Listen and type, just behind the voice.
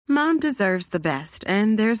Mom deserves the best,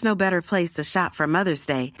 and there's no better place to shop for Mother's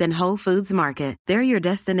Day than Whole Foods Market. They're your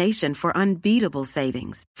destination for unbeatable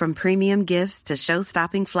savings, from premium gifts to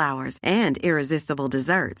show-stopping flowers and irresistible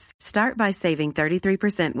desserts. Start by saving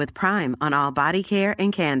 33% with Prime on all body care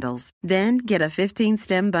and candles. Then get a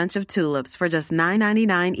 15-stem bunch of tulips for just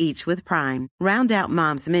 $9.99 each with Prime. Round out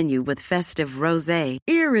Mom's menu with festive rosé,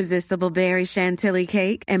 irresistible berry chantilly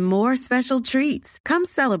cake, and more special treats. Come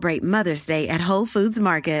celebrate Mother's Day at Whole Foods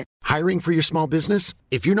Market. Hiring for your small business?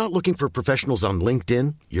 If you're not looking for professionals on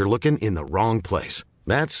LinkedIn, you're looking in the wrong place.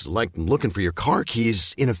 That's like looking for your car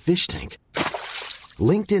keys in a fish tank.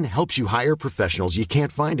 LinkedIn helps you hire professionals you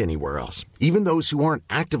can't find anywhere else, even those who aren't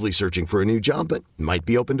actively searching for a new job but might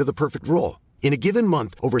be open to the perfect role. In a given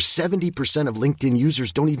month, over 70% of LinkedIn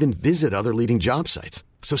users don't even visit other leading job sites.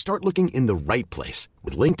 So start looking in the right place.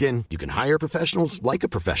 With LinkedIn, you can hire professionals like a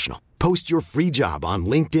professional. Post your free job on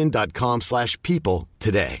linkedin.com/people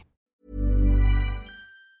today.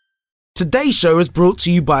 Today's show is brought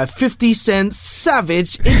to you by 50 Cent's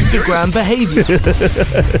savage Instagram behavior.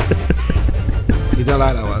 You don't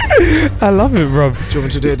like that one? I love it, bro. Do you want me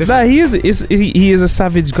to do it different? Nah, he is a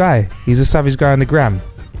savage guy. He's a savage guy on the gram.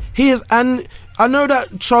 He is, and I know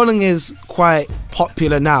that trolling is quite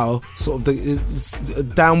popular now, sort of the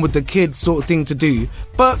down with the kids sort of thing to do.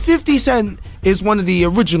 But 50 Cent is one of the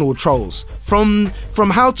original trolls from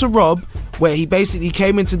How to Rob, where he basically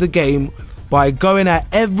came into the game by going at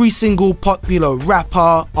every single popular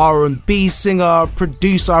rapper, R&B singer,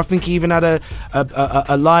 producer. I think he even had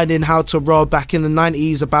a line in How to Rob back in the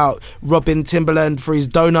 90s about robbing Timbaland for his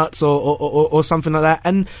donuts or something like that.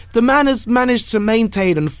 And the man has managed to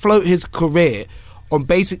maintain and float his career on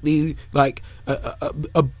basically like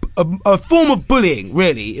a form of bullying,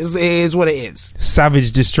 really, is what it is.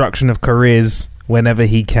 Savage destruction of careers whenever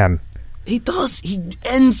he can. He does. He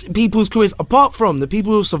ends people's careers, apart from the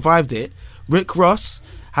people who survived it. Rick Ross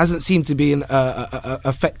hasn't seemed to be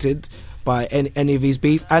affected by any of his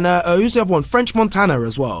beef. And who's the other one? French Montana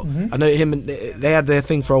as well. Mm-hmm. I know him and they had their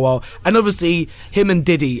thing for a while. And obviously him and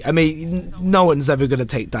Diddy. I mean, no one's ever going to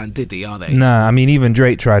take down Diddy, are they? Nah, I mean, even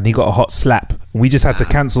Drake tried and he got a hot slap. We just had to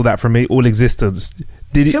cancel that from all existence.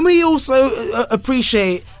 Can we also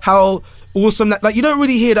appreciate how awesome that... Like, you don't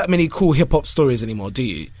really hear that many cool hip-hop stories anymore, do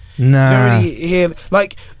you? Nah. You don't really hear,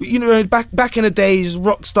 like, you know, back in the days,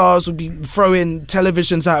 rock stars would be throwing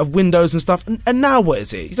televisions out of windows and stuff, and now what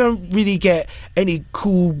is it? You don't really get any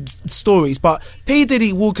cool stories. But P.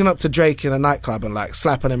 Diddy walking up to Drake in a nightclub and like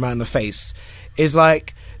slapping him around the face is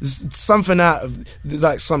like something out of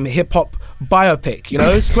like some hip-hop biopic, you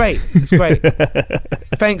know? It's great. It's great.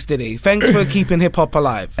 Thanks, Diddy. Thanks for keeping hip-hop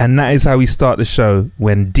alive. And that is how we start the show,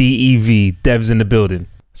 when DEV, Dev's in the building.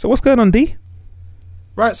 So what's going on, D?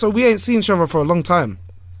 Right, so we ain't seen each other for a long time.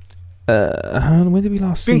 When did we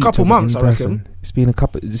last see each other? It's been a couple months, I reckon. It's been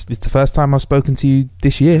it's the first time I've spoken to you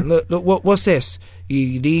this year. Look, what's this?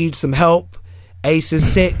 You need some help. Ace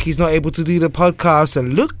is sick. He's not able to do the podcast.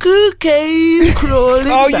 And look who came crawling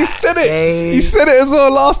Oh, back. you said it. You said it as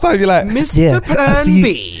well last time. You're like, Mr. Plan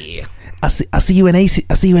B. I see you when Ace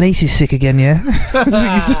is sick again, yeah?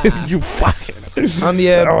 You fucking... I'm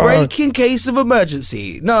your breaking case of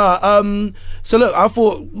emergency. So look, I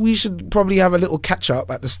thought we should probably have a little catch up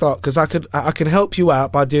at the start, because I can help you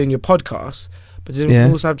out by doing your podcast, but then we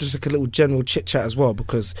can also have just like a little general chit chat as well,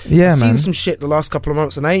 because I've seen some shit the last couple of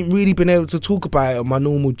months and I ain't really been able to talk about it on my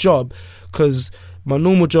normal job, because my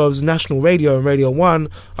normal job is national radio and Radio 1.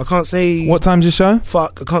 I can't say... What time's your show?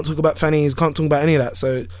 Fuck, I can't talk about fannies, can't talk about any of that.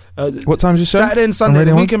 So... what time's your show? Saturday and Sunday,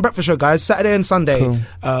 the Weekend Breakfast Show, guys. Saturday and Sunday, cool.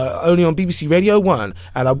 Only on BBC Radio 1.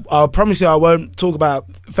 And I'll promise you I won't talk about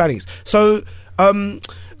fannies. So, have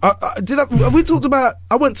we talked about...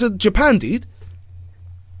 I went to Japan, dude.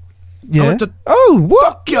 Yeah. I went to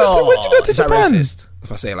what? Tokyo. When'd you go to Japan? Is that racist,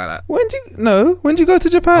 if I say it like that? When'd you go to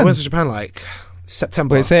Japan? I went to Japan like...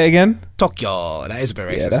 September. Wait, say it again. Tokyo. That is a bit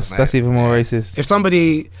racist. Yeah, that's even more racist.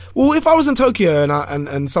 If I was in Tokyo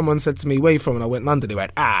and someone said to me, "Where you from?" and I went London, they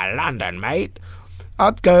went, London, mate.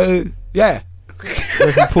 I'd go, yeah.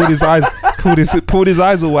 pulled his eyes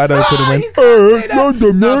all wide open and went,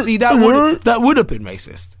 London, mate. No, see, that would have been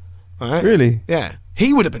racist. Right? Really? Yeah.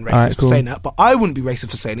 He would have been racist for saying that, but I wouldn't be racist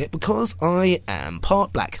for saying it because I am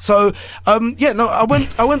part black. So, I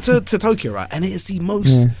went to Tokyo, right, and it is the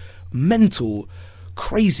most mental,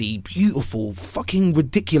 crazy, beautiful, fucking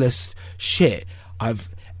ridiculous shit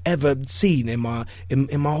I've ever seen in my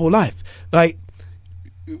whole life. Like,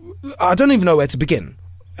 I don't even know where to begin.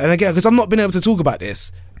 And again, because I've not been able to talk about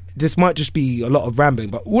this might just be a lot of rambling,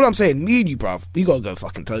 but all I'm saying, me and you, bruv, we gotta go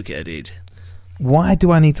fucking Tokyo, dude. Why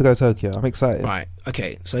do I need to go to Tokyo? I'm excited. Right.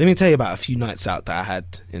 Okay. So let me tell you about a few nights out that I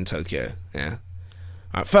had in Tokyo. Yeah.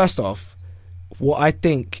 All right. First off, what I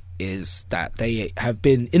think is that they have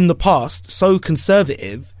been in the past so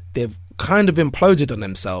conservative, they've kind of imploded on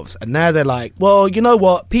themselves, and now they're like, well, you know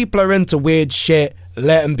what? People are into weird shit.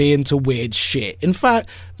 Let them be into weird shit. In fact,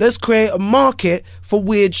 let's create a market for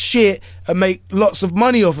weird shit and make lots of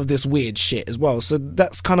money off of this weird shit as well. So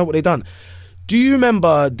that's kind of what they've done. Do you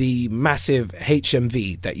remember the massive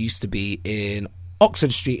HMV that used to be in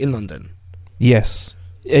Oxford Street in London? Yes.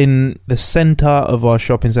 In the centre of our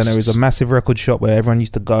shopping centre is a massive record shop where everyone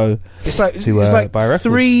used to go it's like buy records.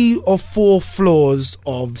 3 or 4 floors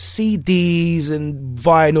of CDs and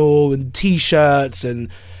vinyl and T-shirts and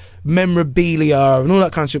memorabilia and all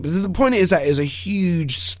that kind of shit. But the point is that it's a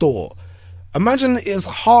huge store. Imagine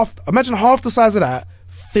half the size of that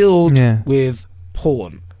filled with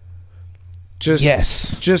porn.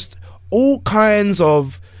 Just all kinds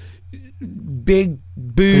of big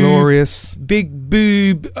boob, glorious, big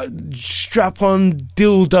boob, strap-on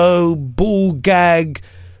dildo, ball gag,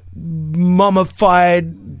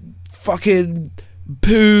 mummified, fucking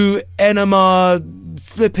poo, enema,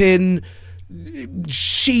 flipping,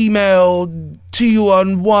 she-mail, 2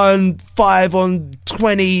 on 1, 5 on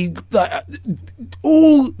 20, like,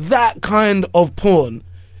 all that kind of porn.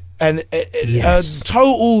 And a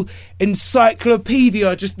total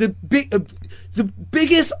encyclopedia, just the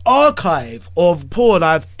biggest archive of porn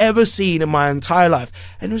I've ever seen in my entire life.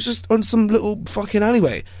 And it was just on some little fucking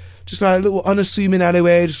alleyway, just like a little unassuming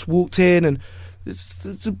alleyway. Just walked in, and it's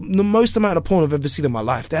the most amount of porn I've ever seen in my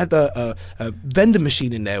life. They had a vending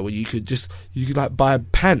machine in there where you could like buy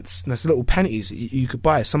pants, and that's little panties you could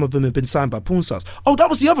buy. Some of them have been signed by porn stars. Oh, that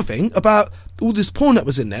was the other thing about all this porn that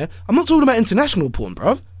was in there. I'm not talking about international porn,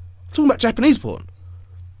 bruv. I'm talking about Japanese porn.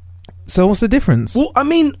 So what's the difference? Well, I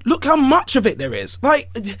mean, look how much of it there is. Like,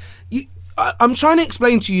 I'm trying to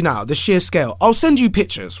explain to you now the sheer scale. I'll send you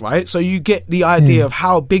pictures, right? So you get the idea of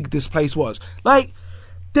how big this place was. Like,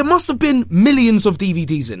 there must have been millions of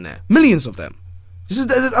DVDs in there. Millions of them.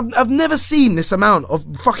 I've never seen this amount of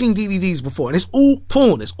fucking DVDs before. And it's all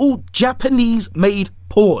porn. It's all Japanese-made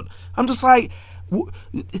porn. I'm just like, who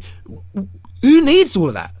needs all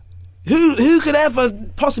of that? Who could ever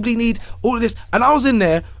possibly need all of this? And I was in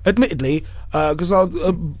there, admittedly, because I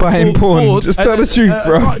was buying porn. Bored. Just tell the truth,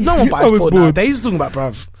 bro. No one buys porn nowadays. Talking about,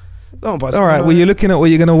 bruv. No one buys. All right. Well, you're looking at what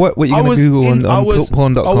you're gonna Google on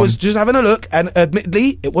porn.com. I was just having a look, and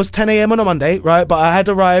admittedly, it was 10 a.m. on a Monday, right? But I had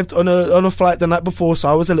arrived on a flight the night before, so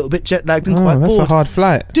I was a little bit jet lagged and quite bored. That's a hard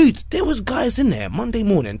flight, dude. There was guys in there Monday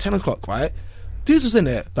morning, 10 o'clock, right? Dudes was in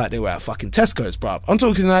there like they were at fucking Tesco's, bruv. I'm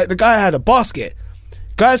talking like the guy had a basket.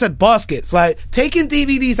 Guys had baskets, like taking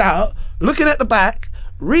DVDs out, looking at the back,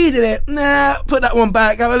 reading it, put that one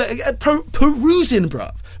back, have a look, perusing,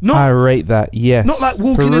 bruv. I rate that, yes. Not like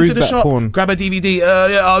walking into the shop, grab a DVD,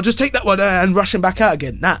 I'll just take that one and rushing back out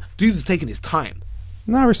again. Nah, dude's taking his time.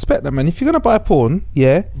 No, I respect that, man. If you're going to buy porn,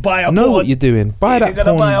 know what you're doing. Buy that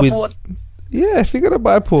porn porn. Yeah, if you're going to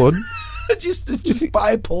buy porn. just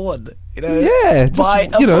buy porn, you know? Yeah,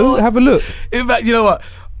 just, porn. Have a look. In fact, you know what?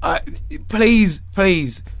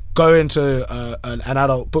 Please go into an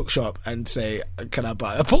adult bookshop and say, can I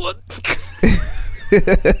buy a porn?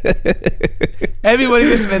 Everybody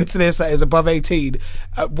listening to this that is above 18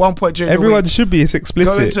 at one point during everyone the week, should be. It's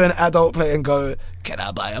explicit. Go into an adult play and go, can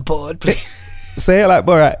I buy a porn, please? Say it like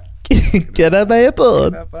Borat. Can I buy a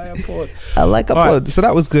porn? Can I buy a porn? I like a porn. So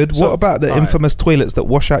that was good. What about the infamous toilets that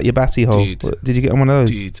wash out your batty hole? Did you get on one of those?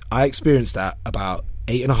 Dude, I experienced that about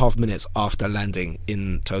 8.5 minutes after landing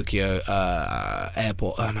in Tokyo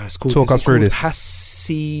airport. Oh no, it's called. Talk us through this.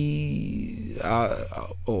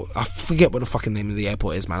 I forget what the fucking name of the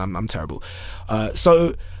airport is, man. I'm terrible.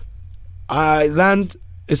 So I land.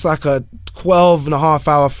 It's like a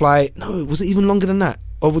 12.5-hour flight. No, was it even longer than that?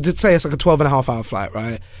 Or would it say it's like a 12.5-hour flight,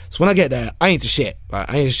 right? So when I get there, I need to shit. Right?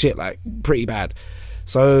 I need to shit like pretty bad.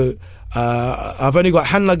 So I've only got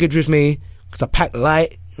hand luggage with me because I packed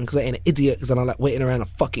light. Because I ain't an idiot, because I'm like waiting around a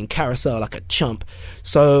fucking carousel like a chump.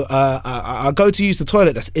 So I go to use the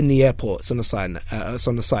toilet that's in the airport. It's on the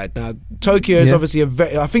side. Now Tokyo is obviously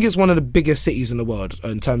I think it's one of the biggest cities in the world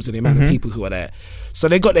in terms of the amount of people who are there. So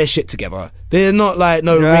they got their shit together. They're not like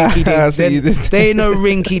no rinky dink. They ain't no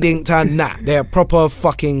rinky dink town. Nah, they're a proper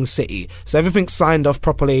fucking city. So everything's signed off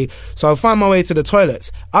properly. So I find my way to the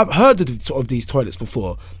toilets. I've heard of these toilets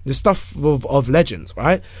before. The stuff of legends,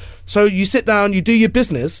 right? So you sit down, you do your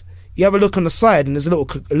business, you have a look on the side, and there's a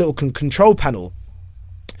little control panel.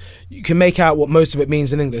 You can make out what most of it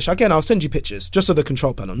means in English. Again, I'll send you pictures just of the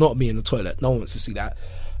control panel, not me in the toilet. No one wants to see that.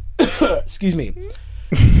 Excuse me.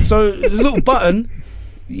 So there's a little button.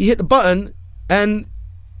 You hit the button, and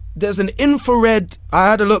there's an infrared.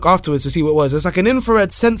 I had a look afterwards to see what it was. There's like an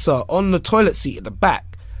infrared sensor on the toilet seat at the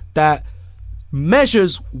back that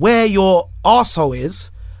measures where your arsehole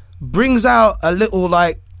is, brings out a little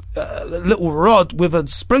little rod with a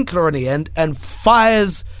sprinkler on the end, and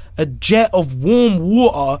fires a jet of warm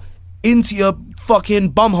water into your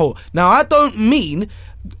fucking bumhole. Now, I don't mean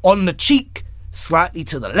on the cheek, slightly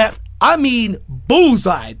to the left. I mean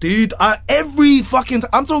bullseye, dude. Every fucking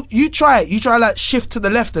I'm talking. You try it. You try like shift to the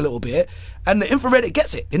left a little bit, and the infrared, it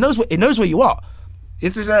gets it. It knows where you are.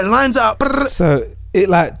 It just lines up. So it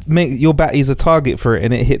like make your batty's a target for it,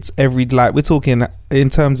 and it hits every, like, we're talking in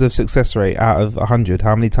terms of success rate out of 100.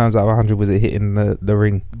 How many times out of 100 was it hitting the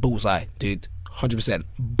ring? Bullseye, dude. 100%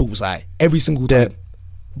 bullseye every single time.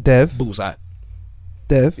 Dev, bullseye.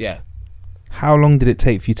 Dev, yeah. How long did it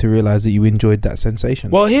take for you to realise that you enjoyed that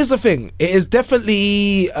sensation? Well, here's the thing. It is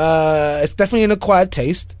definitely an acquired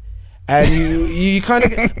taste. And you kind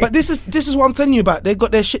of, but this is what I'm telling you about. They've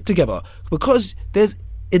got their shit together because there's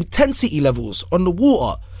intensity levels on the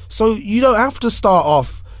water, so you don't have to start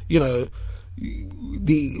off,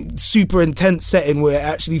 the super intense setting where it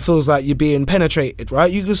actually feels like you're being penetrated,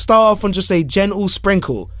 right? You can start off on just a gentle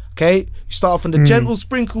sprinkle. Okay, you start off on the gentle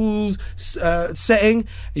sprinkle setting.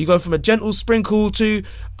 You go from a gentle sprinkle to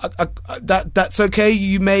that's okay.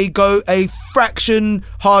 You may go a fraction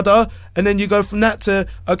harder, and then you go from that to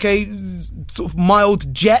sort of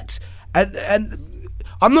mild jet. And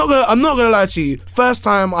I'm not gonna lie to you. First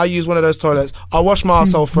time I used one of those toilets, I washed my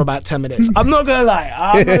arsehole for about 10 minutes. I'm not gonna lie.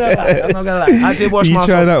 I did wash my arsehole. You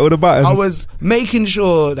tried out with the buttons. I was making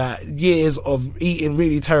sure that years of eating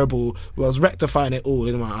really terrible was rectifying it all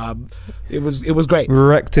in my. It was great.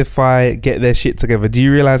 Rectify, get their shit together. Do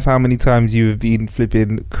you realise how many times you have been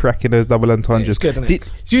flipping, cracking those double entendres? It's good, isn't it?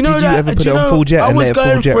 Do you know that? You ever put it on full jet? I was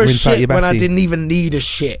going for a shit when I didn't even need a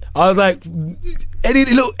shit. I was like, any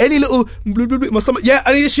little my stomach. Yeah,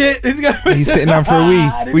 I need a shit. Are you sitting down for a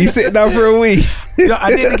wee? Were you sitting down for a wee?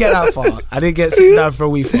 I didn't get that far. I didn't get sitting down for a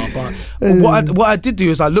wee far. But what I did do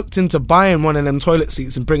is I looked into buying one of them toilet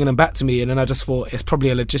seats and bringing them back to me, and then I just thought it's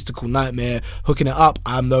probably a logistical nightmare hooking it up.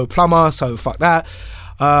 I'm no plumber, so fuck that.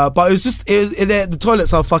 But the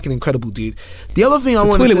toilets are fucking incredible, dude. The other thing I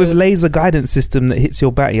wanted toilet with laser guidance system that hits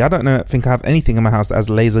your batty. I don't think I have anything in my house that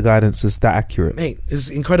has laser guidance that's that accurate. Mate, it's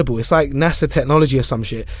incredible. It's like NASA technology or some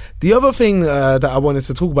shit. The other thing that I wanted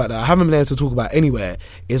to talk about that I haven't been able to talk about anywhere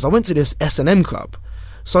is I went to this S&M club.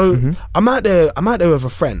 So I'm out there with a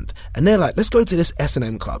friend, and they're like, let's go to this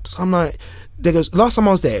S&M club. So I'm like, they goes, last time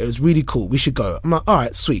I was there, it was really cool. We should go. I'm like, all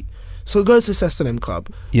right, sweet. So it goes to this S&M club.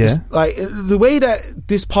 Yeah. It's like the way that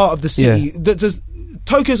this part of the city,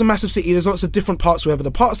 Tokyo's a massive city. There's lots of different parts, wherever.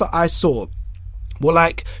 The parts that I saw were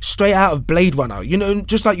like straight out of Blade Runner,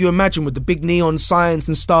 just like you imagine, with the big neon signs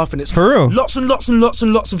and stuff. And it's for real. Lots and lots and lots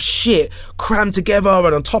and lots of shit crammed together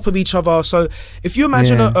and on top of each other. So if you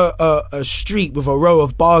imagine a street with a row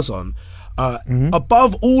of bars on,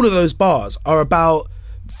 above all of those bars are about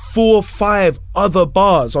 4 or 5 other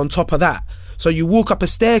bars on top of that. So you walk up a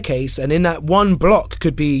staircase, and in that one block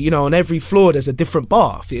could be, on every floor there's a different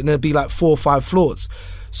bar, and there'd be like 4 or 5 floors.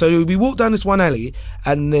 So we walk down this one alley,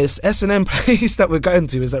 and this S&M place that we're going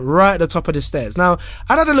to is like right at the top of the stairs. Now,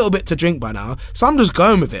 I'd had a little bit to drink by now, so I'm just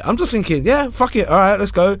going with it. I'm just thinking, yeah, fuck it, all right,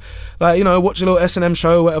 let's go. Like, watch a little S&M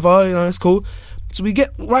show, whatever, it's cool. So we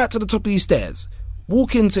get right to the top of these stairs,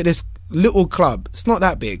 walk into this little club. It's not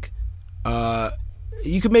that big.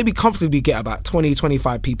 You could maybe comfortably get about 20,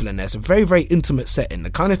 25 people in there. It's a very, very intimate setting. The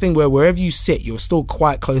kind of thing where wherever you sit, you're still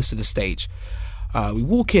quite close to the stage. We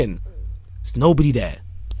walk in, there's nobody there.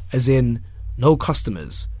 As in, no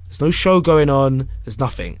customers. There's no show going on. There's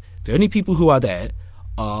nothing. The only people who are there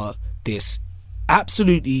are this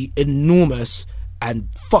absolutely enormous and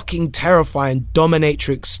fucking terrifying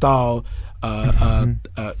dominatrix style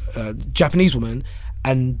Japanese woman,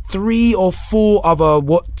 and 3 or 4 other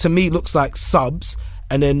what to me looks like subs,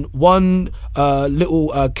 and then one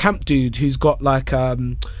little camp dude who's got like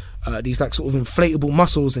these like sort of inflatable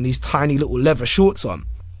muscles and these tiny little leather shorts on.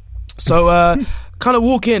 So kind of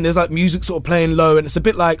walk in, there's like music sort of playing low, and it's a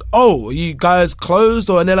bit like, oh, are you guys closed?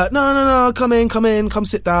 And they're like, no, come in, come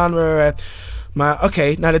sit down.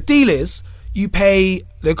 Okay, now the deal is you pay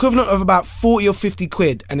the equivalent of about 40 or 50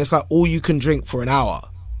 quid, and it's like all you can drink for an hour,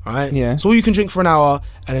 right? Yeah. So all you can drink for an hour,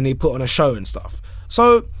 and then they put on a show and stuff.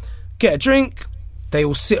 So get a drink. They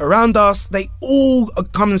all sit around us. They all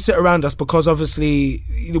come and sit around us because obviously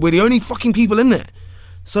we're the only fucking people in there.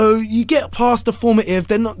 So you get past the formative.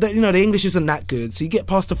 They're not, the English isn't that good. So you get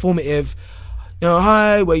past the formative.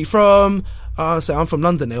 Hi, where you from? I say, I'm from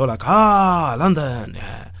London. They were like, London,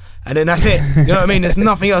 yeah. And then that's it. You know what I mean? There's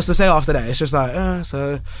nothing else to say after that. It's just like,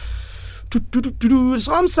 so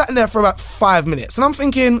I'm sitting there for about 5 minutes, and I'm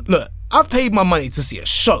thinking, look, I've paid my money to see a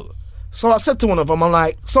show. So I said to one of them, I'm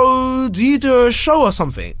like, so do you do a show or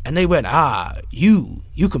something? And they went,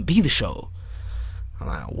 you can be the show. I'm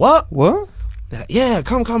like, what? They're like, yeah,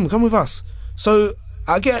 come with us. So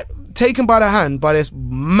I get taken by the hand by this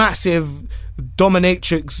massive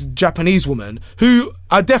dominatrix Japanese woman, who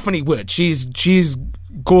I definitely would. She's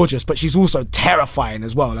gorgeous, but she's also terrifying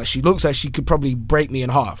as well. Like, she looks like she could probably break me in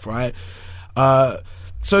half, right?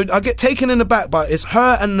 So I get taken in the back, but it's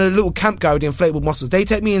her and the little camp guy with the inflatable muscles. They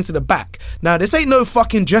take me into the back. Now, this ain't no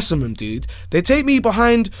fucking dressing room, dude. They take me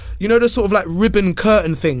behind, you know, the sort of like ribbon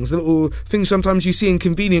curtain things, the little things sometimes you see in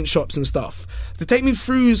convenience shops and stuff. They take me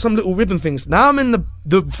through some little ribbon things. Now I'm in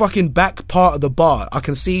the fucking back part of the bar. I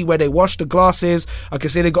can see where they wash the glasses. I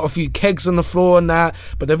can see they got a few kegs on the floor and that.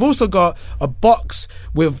 But they've also got a box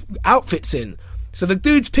with outfits in. So the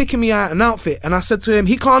dude's picking me out an outfit, and I said to him,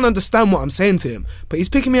 he can't understand what I'm saying to him, but he's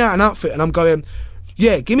picking me out an outfit, and I'm going,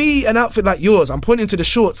 yeah, give me an outfit like yours. I'm pointing to the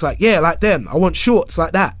shorts, like, yeah, like them. I want shorts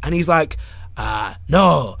like that. And he's like,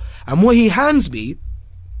 no. And what he hands me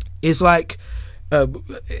is like,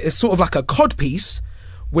 it's sort of like a cod piece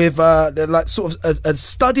with like sort of a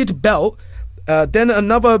studded belt. Then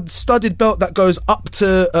another studded belt that goes up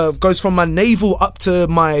to, goes from my navel up to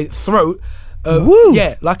my throat.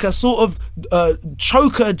 Yeah, like a sort of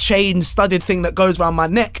choker chain studded thing that goes around my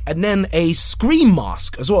neck, and then a scream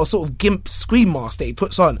mask as well, a sort of gimp scream mask that he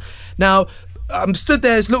puts on. Now, I'm stood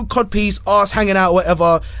there, this little codpiece, arse hanging out,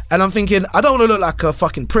 whatever, and I'm thinking, I don't want to look like a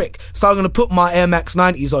fucking prick, so I'm going to put my Air Max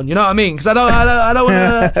 90s on, you know what I mean? Because I don't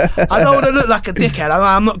want to look like a dickhead.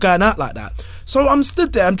 I'm not going out like that. So I'm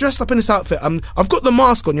stood there, I'm dressed up in this outfit, I've got the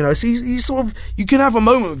mask on, you know, so you sort of, you can have a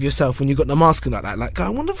moment with yourself when you've got the mask on like that, like,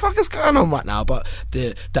 what the fuck is going on right now? But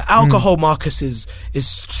the alcohol, Marcus, is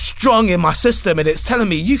strong in my system, and it's telling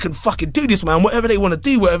me, you can fucking do this, man, whatever they want to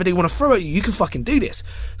do, whatever they want to throw at you, you can fucking do this.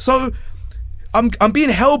 So I'm being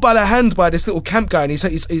held by the hand by this little camp guy, and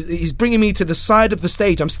he's bringing me to the side of the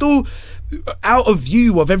stage. I'm still out of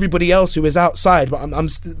view of everybody else who is outside, but I'm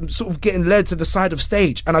sort of getting led to the side of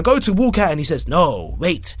stage. And I go to walk out, and he says, no,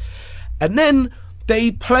 wait. And then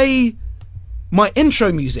they play my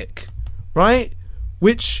intro music, right?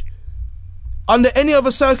 Which, under any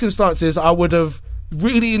other circumstances, I would have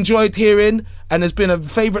really enjoyed hearing, and has been a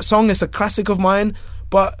favourite song. It's a classic of mine.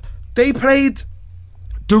 But they played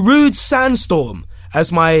Darude Sandstorm as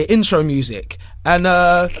my intro music, and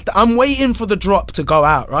I'm waiting for the drop to go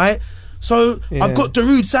out, right? So yeah. I've got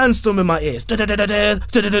Darude Sandstorm in my ears, and then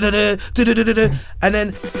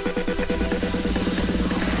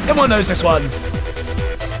everyone knows this one.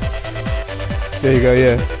 There you go,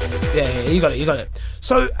 yeah. Yeah, you got it.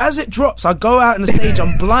 So as it drops, I go out on the stage,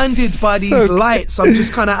 I'm blinded by these lights, I'm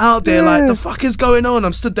just kind of out there like, the fuck is going on?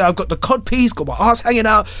 I'm stood there, I've got the cod piece, got my ass hanging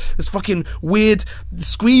out, this fucking weird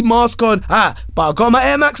scream mask on, but I've got my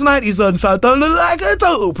Air Max 90s on, so I don't look like a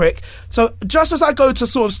total prick. So just as I go to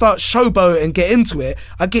sort of start showboat and get into it,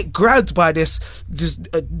 I get grabbed by this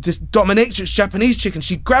dominatrix Japanese chick, and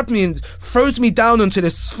she grabbed me and throws me down onto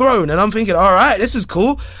this throne, and I'm thinking, alright, this is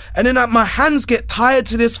cool. And then my hands get tied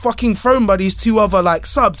to this fucking throne by these two other like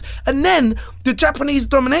subs, and then the Japanese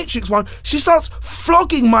dominatrix one, she starts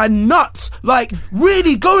flogging my nuts, like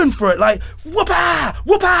really going for it, like whoop-ah,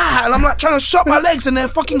 whoop-ah, and I'm like trying to shut my legs, and they're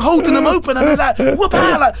fucking holding them open, and they're like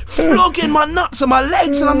whoop-ah, like flogging my nuts and my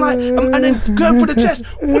legs, and I'm like, and then going for the chest,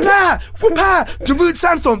 whoop-ah, whoop-ah, Darude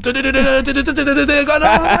Sandstorm, fucking,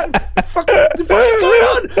 what is going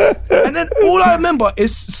on? And then all I remember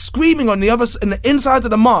is screaming on the inside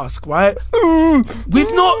of the mask, right?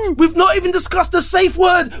 We've not even discussed the safe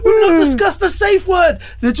word. We've not discussed the safe word.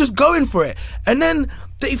 They're just going for it. And then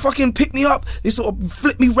they fucking pick me up, they sort of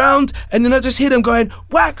flip me round, and then I just hear them going,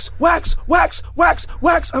 wax, wax, wax, wax,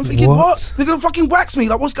 wax. I'm thinking, what? They're gonna fucking wax me,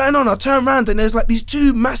 like what's going on? I turn around, and there's like these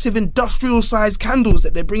two massive industrial sized candles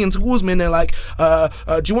that they're bringing towards me, and they're like,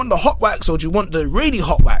 do you want the hot wax, or do you want the really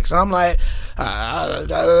hot wax? And I'm like, I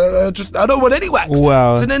don't want any wax.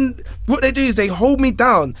 Wow. So then what they do is they hold me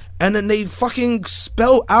down, and then they fucking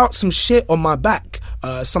spell out some shit on my back,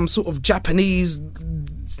 some sort of Japanese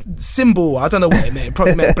symbol. I don't know what it meant. It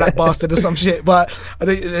probably meant black bastard or some shit, but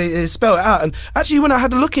they spell it out. And actually, when I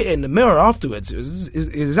had a look at it in the mirror afterwards,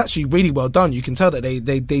 it was actually really well done. You can tell that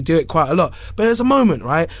they do it quite a lot. But there's a moment,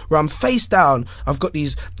 right, where I'm face down. I've got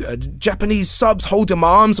these Japanese subs holding my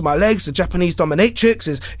arms and my legs. The Japanese dominatrix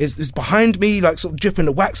is behind me, like sort of dripping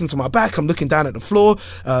the wax into my back. I'm looking down at the floor.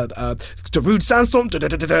 The rude sandstorm.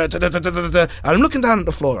 And I'm looking down at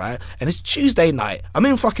the floor, right? And it's Tuesday night. I'm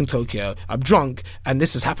in fucking Tokyo. I'm drunk, and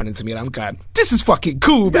this is happening to me. And I'm going, this is fucking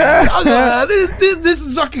cool, man. This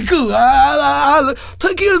is fucking cool.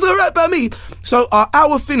 Tokyo's alright by me. So our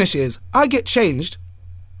hour finishes. I get changed.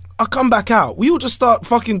 I come back out. We all just start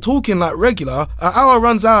fucking talking like regular. An hour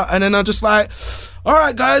runs out, and then I'm just like,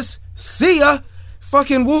 alright, guys, see ya.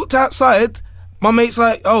 Fucking walked outside. My mate's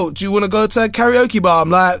like, oh, do you want to go to a karaoke bar? I'm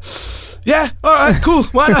like, yeah, alright, cool,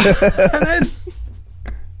 why not? And then,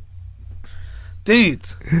 dude,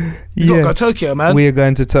 you gotta go to Tokyo, man. We are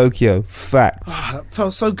going to Tokyo. Fact. That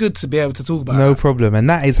felt so good to be able to talk about No that. problem. And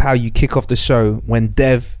that is how you kick off the show when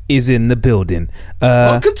Dev is in the building.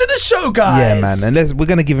 Welcome to the show, guys. Yeah, man. And we're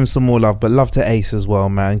going to give him some more love, but love to Ace as well,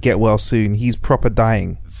 man. Get well soon. He's proper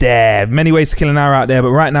dying. Dev. Many ways to kill an hour out there, but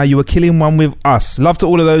right now you are killing one with us. Love to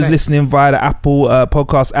all of those listening via the Apple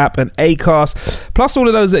podcast app and Acast, plus all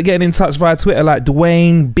of those that are getting in touch via Twitter, like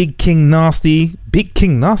Dwayne, Big King Nasty,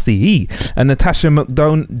 and Natasha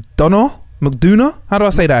McDonough. How do I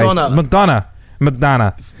say that?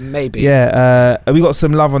 McDonough. Maybe. Yeah. We got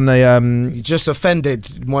some love on the. You just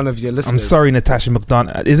offended one of your listeners. I'm sorry, Natasha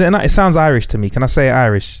McDonough. Is it? It sounds Irish to me. Can I say it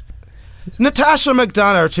Irish? Natasha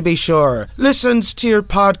McDonough, to be sure, listens to your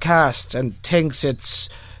podcast and thinks it's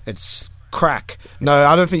crack. No,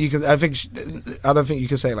 I don't think you can. I don't think you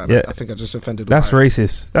can say it like that. I think I just offended. That's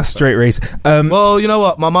racist. That's straight racist. Well, you know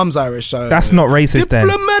what? My mum's Irish, so that's not racist.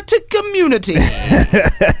 Diplomatic community.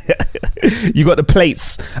 You got the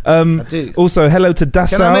plates. I do. Also, hello to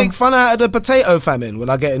Dassel. Can I make fun out of the potato famine?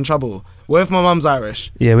 Will I get in trouble? What if my mum's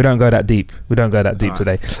Irish? Yeah, we don't go that deep.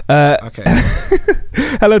 Today. Okay.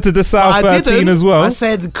 Hello to Dassel 13 as well. I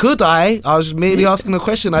said, could I? I was merely asking a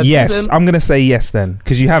question. Yes, didn't. I'm going to say yes then,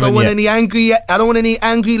 because you haven't I don't want any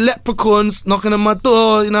angry leprechauns knocking on my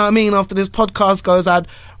door, you know what I mean, after this podcast goes out.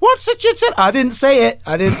 What's it you said? I didn't say it.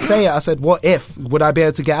 I said, what if? Would I be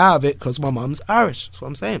able to get out of it? Because my mum's Irish. That's what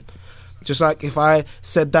I'm saying. Just like if I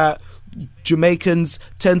said that Jamaicans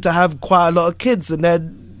tend to have quite a lot of kids and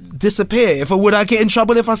then disappear. Would I get in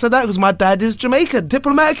trouble if I said that? Because my dad is Jamaican.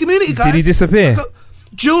 Diplomatic community, guys. Did he disappear?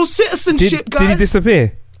 Dual citizenship, guys. Did he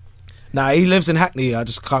disappear? Nah, he lives in Hackney. I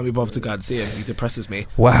just can't be bothered to go and see him. He depresses me.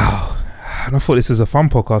 Wow. And I thought this was a fun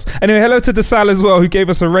podcast. Anyway, hello to Dassel as well, who gave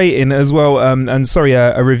us a rating as well,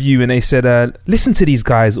 a review, and they said, listen to these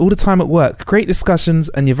guys all the time at work. Great discussions,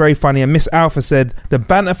 and you're very funny. And Miss Alpha said, the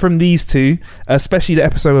banter from these two, especially the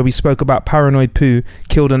episode where we spoke about Paranoid Poo,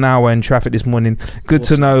 killed an hour in traffic this morning. Good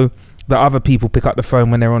to know that other people pick up the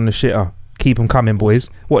phone when they're on the shitter. Keep them coming, boys.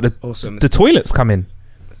 The toilets come in.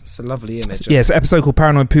 It's a lovely image. Yeah, it's an episode called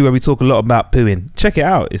Paranoid Poo where we talk a lot about pooing. Check it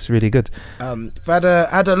out. It's really good. I've had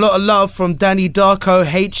a lot of love from Danny Darko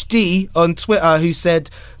HD on Twitter, who said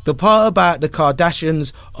the part about the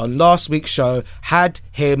Kardashians on last week's show had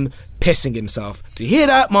him pissing himself. Do you hear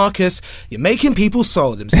that, Marcus? You're making people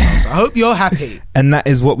soil themselves. I hope you're happy. And that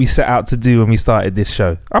is what we set out to do when we started this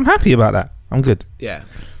show. I'm happy about that. I'm good. Yeah.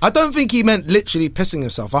 I don't think he meant literally pissing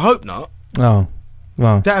himself. I hope not. Oh,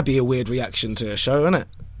 well. That'd be a weird reaction to a show, wouldn't it?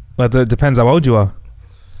 Well, it depends how old you are.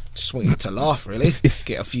 Just want you to laugh, really.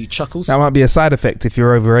 Get a few chuckles. That might be a side effect if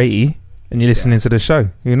you're over 80 and you're listening to the show.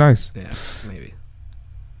 Who knows? Yeah, maybe.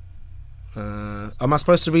 Am I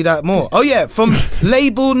supposed to read out more? Oh, yeah, from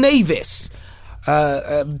Label Navis.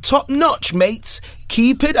 Top notch, mates.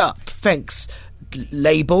 Keep it up. Thanks.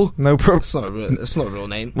 Label. No problem. It's not a real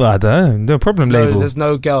name. Well, I don't know. No problem, Label. There's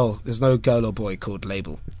no girl or boy called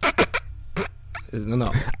Label.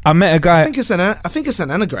 No. I met a guy. I think it's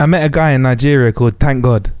an anagram. I met a guy in Nigeria called Thank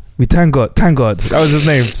God. We thank God. That was his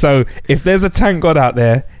name. So if there's a Thank God out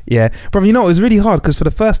there, yeah, bro. You know it was really hard because for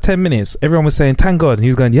the first 10 minutes, everyone was saying Thank God, and he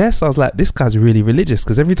was going yes. I was like, this guy's really religious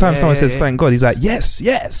because every time someone says Thank God, he's like yes. He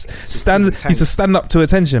used to stand up to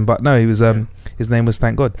attention, but no, he was his name was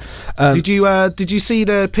Thank God. Did you see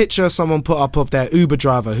the picture someone put up of their Uber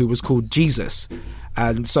driver who was called Jesus?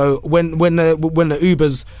 And so when the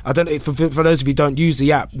Ubers, I don't know, for those of you who don't use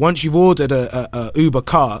the app, once you've ordered a Uber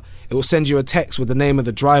car, it will send you a text with the name of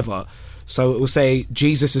the driver. So it will say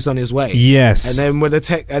Jesus is on his way. Yes. And then when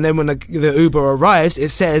the Uber arrives,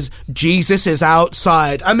 it says Jesus is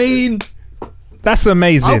outside. I mean, that's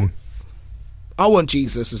amazing. I want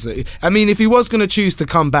Jesus as I mean, if he was going to choose to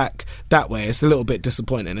come back that way, it's a little bit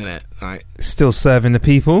disappointing, isn't it? Like, still serving the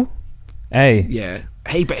people. Hey. Yeah.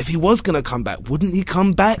 Hey, but if he was going to come back, wouldn't he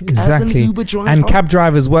come back exactly. as an Uber driver? And cab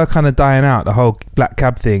drivers were kind of dying out, the whole black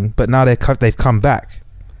cab thing, but now they've come back.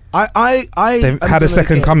 They've had a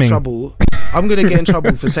second coming. I'm going to get in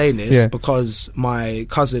trouble for saying this yeah. because my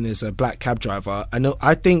cousin is a black cab driver.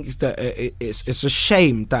 I think that it's a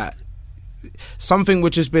shame that something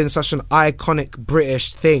which has been such an iconic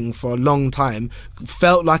British thing for a long time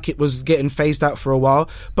felt like it was getting phased out for a while.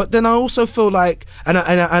 But then I also feel like, and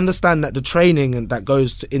I understand that the training and that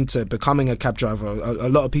goes into becoming a cab driver, a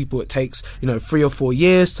lot of people, it takes 3 or 4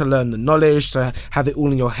 years to learn the knowledge, to have it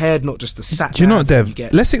all in your head, not just the sat. Do you know what, Dev?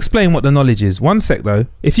 Let's explain what the knowledge is. One sec though.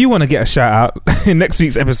 If you want to get a shout out in next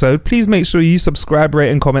week's episode, please make sure you subscribe, rate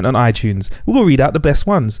and comment on iTunes. We'll read out the best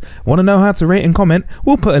ones. Want to know how to rate and comment?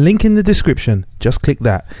 We'll put a link in the description. Just click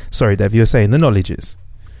that. Sorry, Dev, you were saying the knowledge is.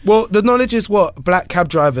 Well, the knowledge is what black cab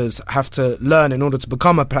drivers have to learn in order to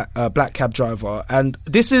become a black cab driver. And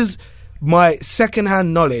this is my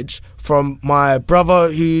second-hand knowledge from my brother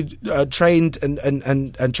who trained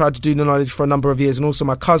and tried to do the knowledge for a number of years, and also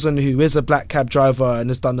my cousin who is a black cab driver and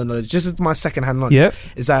has done the knowledge. This is my second-hand knowledge. Yep.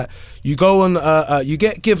 Is that you go on, you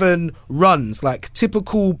get given runs, like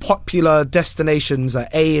typical popular destinations,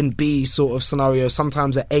 A and B sort of scenario,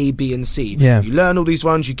 sometimes at A, B and C. Yeah. You learn all these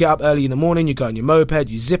runs, you get up early in the morning, you go on your moped,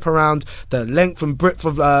 you zip around the length and breadth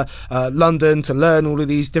of London to learn all of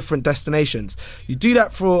these different destinations. You do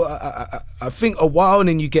that for, I think, a while, and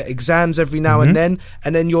then you get exams every now and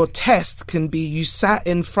then your test can be you sat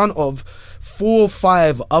in front of 4 or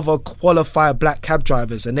 5 other qualified black cab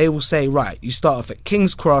drivers, and they will say, right, you start off at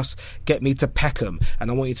King's Cross, get me to Peckham, and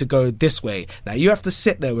I want you to go this way. Now you have to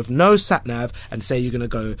sit there with no sat nav and say you're going to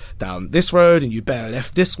go down this road and you better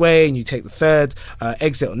left this way, and you take the third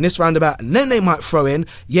exit on this roundabout, and then they might throw in,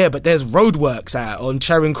 but there's roadworks on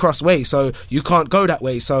Charing Cross Way, so you can't go that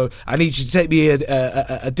way, so I need you to take me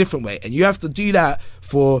a different way. And you have to do that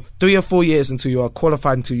for 3 or 4 years until you are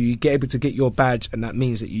qualified, until you get able to get your badge, and that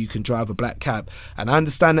means that you can drive a black cab. And I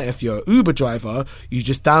understand that if you're an Uber driver, you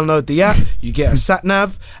just download the app, you get a sat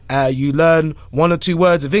nav, you learn 1 or 2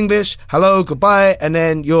 words of English, hello, goodbye, and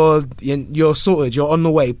then you're sorted, you're on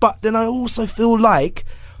the way. But then I also feel like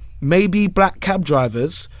maybe black cab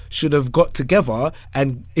drivers should have got together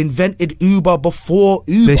and invented Uber before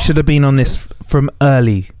Uber. They should have been on this from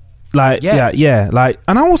early. Like, yeah. Like,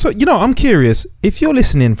 and I also, I'm curious, if you're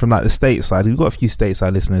listening from like the stateside, we've got a few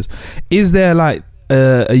stateside listeners, is there like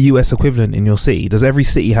a US equivalent in your city? Does every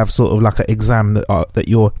city have sort of like an exam that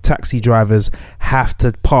your taxi drivers have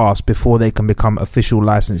to pass before they can become official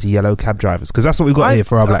licensed yellow cab drivers? Because that's what we've got here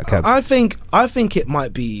for our black cabs. I think it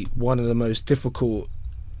might be one of the most difficult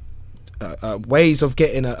ways of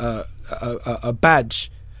getting a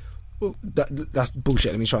badge. That's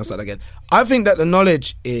bullshit. Let me try and start again. I think that the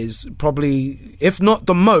knowledge is probably, if not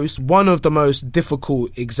the most, one of the most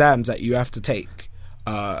difficult exams that you have to take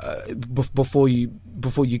before you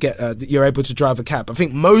get you're able to drive a cab. I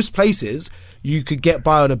think most places you could get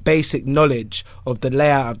by on a basic knowledge of the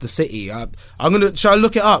layout of the city. Shall I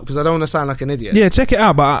look it up, because I don't want to sound like an idiot? Yeah, check it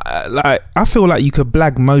out. But I feel like you could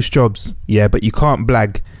blag most jobs, but you can't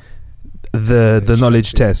blag the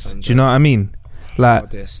knowledge test. Do you know what I mean?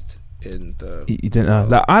 Like, in the you didn't know.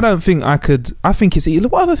 Like, I don't think I could. I think it's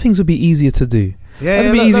what other things would be easier to do?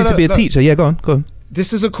 It'd be easier to be a teacher. Yeah, go on.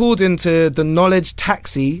 This is according to the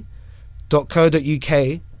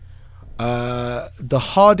knowledgetaxi.co.uk. The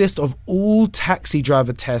hardest of all taxi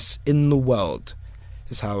driver tests in the world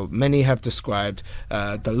is how many have described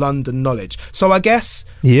the London knowledge. So I guess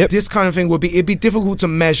this kind of thing it'd be difficult to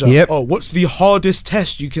measure. What's the hardest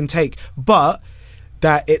test you can take? But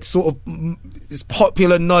that it's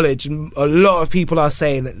popular knowledge, and a lot of people are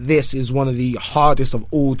saying that this is one of the hardest of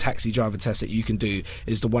all taxi driver tests that you can do,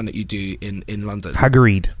 is the one that you do in London.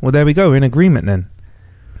 Agreed. Well, there we go. We're in agreement then.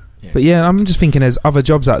 But I'm just thinking there's other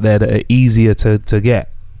jobs out there that are easier to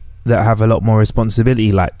get, that have a lot more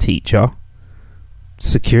responsibility, like teacher,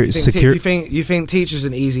 security. You think teacher's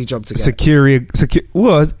an easy job to get?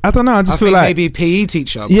 Well, I don't know. I just feel like maybe PE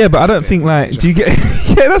teacher. Yeah, but I don't think like. Do you get?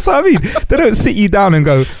 Yeah, that's what I mean. They don't sit you down and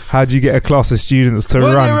go, "How do you get a class of students to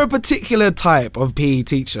run?" Was there a particular type of PE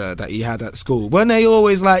teacher that you had at school? Weren't they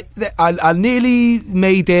always like, "I nearly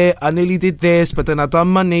made it. I nearly did this, but then I done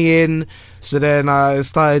my knee in." So then I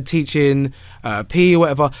started teaching PE or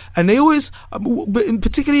whatever, and they always,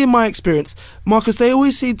 particularly in my experience, Marcus, they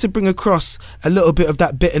always seem to bring across a little bit of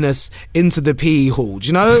that bitterness into the PE hall. Do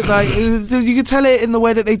you know? Like, you could tell it in the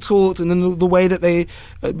way that they talked, and then the way that they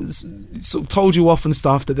sort of told you off and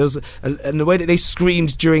stuff. That there was, and the way that they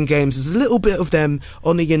screamed during games. There's a little bit of them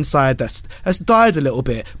on the inside that's died a little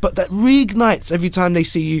bit, but that reignites every time they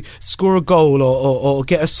see you score a goal or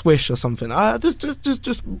get a swish or something.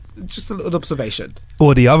 Just a little observation.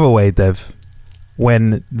 Or the other way, Dev,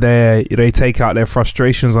 when they take out their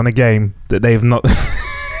frustrations on a game that they've not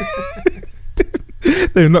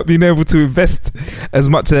been able to invest as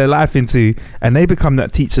much of their life into, and they become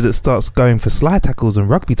that teacher that starts going for slide tackles and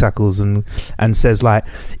rugby tackles and says, like,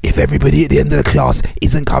 if everybody at the end of the class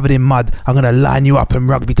isn't covered in mud, I'm going to line you up and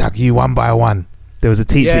rugby tackle you one by one. There was a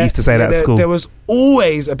teacher that used to say that at school. There was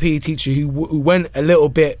always a PE teacher who went a little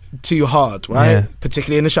bit too hard, right? Yeah.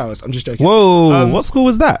 Particularly in the showers. I'm just joking. Whoa, what school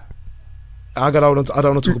was that? I don't want to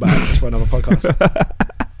talk about it. It's for another podcast.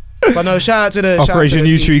 But no, shout out to the Operation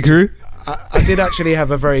U Street crew. I did actually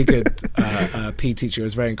have a very good PE teacher. It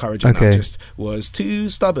was very encouraging. Okay. I just was too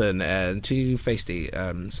stubborn and too feisty.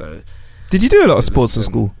 So, did you do a lot of sports at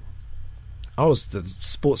school? I was the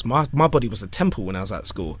sports. My body was a temple when I was at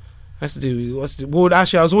school. I used to do. Well,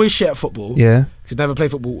 actually, I was always shit at football. Yeah, could never play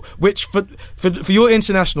football. Which for your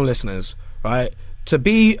international listeners, right? To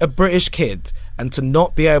be a British kid and to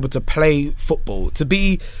not be able to play football, to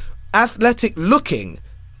be athletic looking,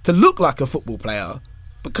 to look like a football player,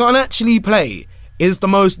 but can't actually play, is the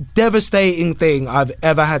most devastating thing I've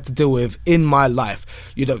ever had to deal with in my life.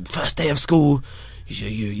 You know, first day of school,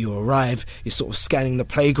 you arrive, you're sort of scanning the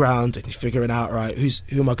playground and you're figuring out, right,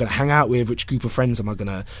 who am I going to hang out with, which group of friends am I going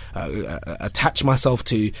to attach myself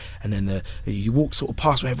to, and then you walk sort of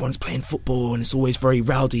past where everyone's playing football and it's always very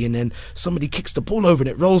rowdy, and then somebody kicks the ball over and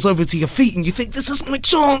it rolls over to your feet and you think, this is my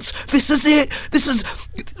chance, this is it, this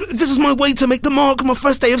is my way to make the mark on my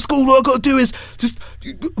first day of school. All I've got to do is just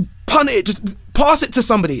punt it, just pass it to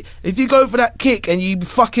somebody. If you go for that kick and you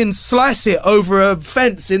fucking slice it over a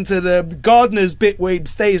fence into the gardener's bit where it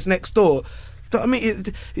stays next door, I mean,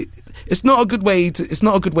 it's not a good way to. It's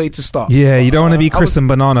not a good way to start. Yeah, you don't want to be Chris and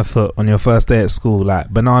Banana Foot on your first day at school, like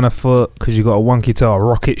Banana Foot because you got a wonky toe, a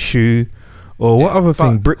rocket shoe, or what other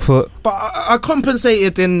thing, Brickfoot. But I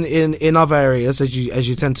compensated in other areas as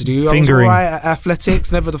you tend to do. Fingering. I was alright at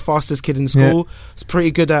athletics, never the fastest kid in school. Yeah. It's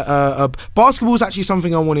pretty good at basketball. Was actually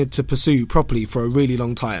something I wanted to pursue properly for a really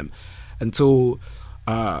long time, until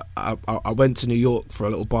I went to New York for a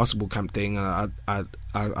little basketball camp thing, and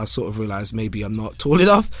I sort of realised maybe I'm not tall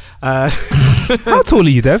enough. How tall are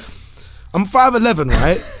you, Dev? I'm 5'11",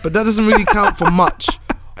 right? But that doesn't really count for much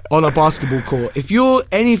on a basketball court. If you're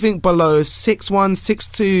anything below 6'1",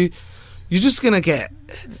 6'2", you're just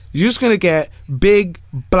gonna get big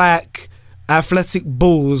black athletic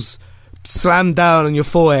balls slammed down on your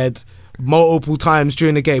forehead multiple times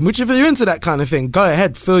during the game. Which, if you're into that kind of thing, go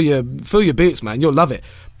ahead, fill your boots, man. You'll love it.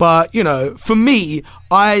 But you know, for me,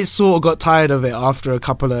 I sort of got tired of it after a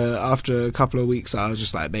couple of weeks. I was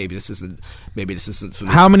just like, maybe this isn't for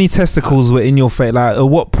me. How many testicles were in your face? Like, at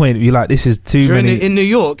what point were you like, this is too many? In New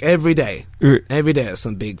York, every day, there's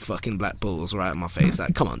some big fucking black balls right in my face.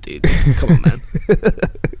 Like, come on, dude, come on, man.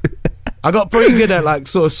 I got pretty good at like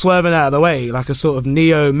sort of swerving out of the way, like a sort of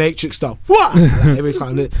Neo Matrix stuff. What? Like, every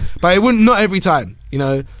time, but it wouldn't. Not every time, you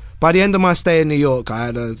know. By the end of my stay in New York, I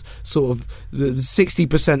had a sort of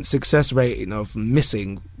 60% success rating of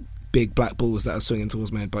missing big black balls that are swinging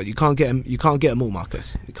towards me. But you can't get them. You can't get them all,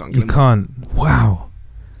 Marcus. You can't. You can't. Wow.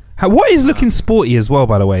 What is looking sporty as well,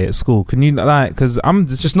 by the way, at school? Can you like? Because I'm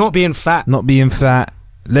just not being fat. Not being fat.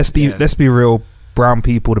 Let's be real. Brown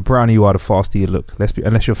people, the browner you are, the faster you look.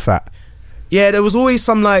 Unless you're fat. Yeah, there was always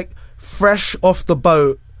some like fresh off the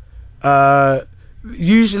boat.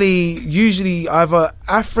 Usually either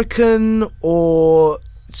African or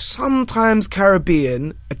sometimes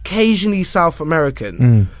Caribbean, occasionally South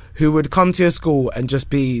American, who would come to your school and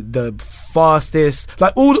just be the fastest,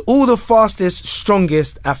 like all the fastest,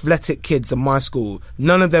 strongest, athletic kids in my school.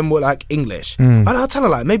 None of them were like English. And I'll tell her,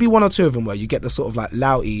 like, maybe one or two of them were. You get the sort of like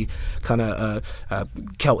louty kind of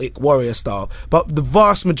Celtic warrior style, but the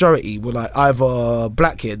vast majority were like either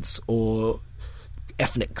black kids or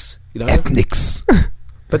ethnics, you know. Ethnics.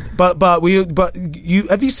 but you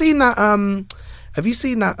have you seen that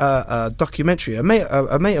documentary? A mate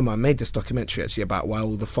of mine made this documentary actually about why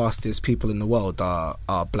all the fastest people in the world are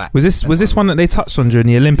black. Was this one that they touched on during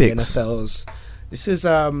the Olympics? The NFLs. This is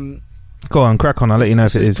go on, crack on. I'll let you know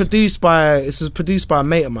if it is. This was produced by a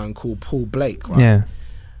mate of mine called Paul Blake, right? Yeah.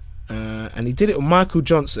 And he did it with Michael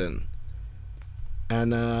Johnson,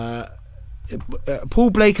 and Paul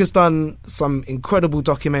Blake has done some incredible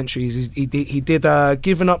documentaries. He did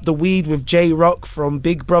Giving Up the Weed with J-Rock from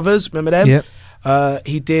Big Brothers. Remember them? Yep.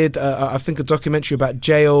 He did, I think, a documentary about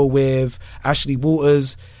jail with Ashley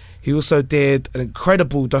Walters. He also did an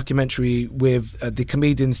incredible documentary with the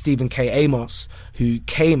comedian Stephen K. Amos, who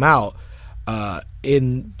came out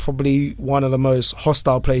in probably one of the most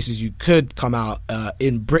hostile places you could come out,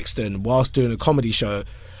 in Brixton, whilst doing a comedy show.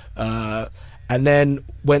 And then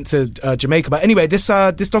went to Jamaica. But anyway, this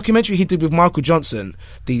documentary he did with Michael Johnson,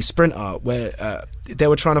 the sprinter, where they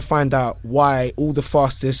were trying to find out why all the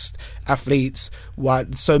fastest athletes, why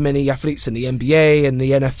so many athletes in the NBA and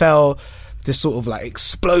the NFL, this sort of like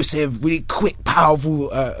explosive, really quick, powerful,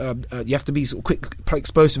 you have to be sort of quick,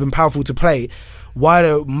 explosive and powerful to play, why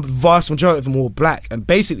the vast majority of them were black. And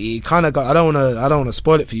basically it kind of got, I don't want to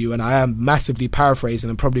spoil it for you, and I am massively paraphrasing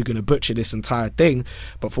and probably going to butcher this entire thing,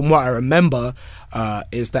 but from what I remember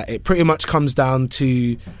is that it pretty much comes down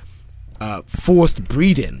to forced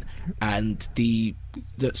breeding and the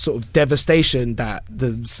sort of devastation that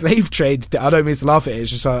the slave trade, I don't mean to laugh at it,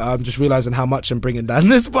 it's just I'm just realizing how much I'm bringing down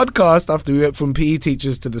this podcast after we went from PE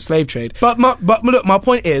teachers to the slave trade. But look, my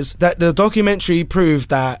point is that the documentary proved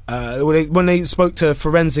that when they spoke to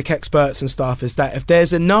forensic experts and stuff, is that if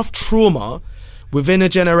there's enough trauma within a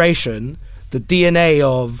generation, the DNA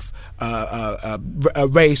of a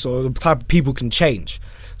race or the type of people can change.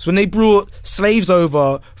 So when they brought slaves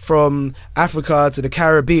over from Africa to the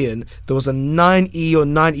Caribbean, there was a 90 or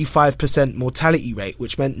 95% mortality rate,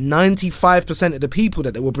 which meant 95% of the people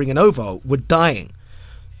that they were bringing over were dying,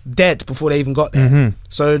 dead before they even got there. Mm-hmm.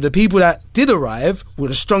 So the people that did arrive were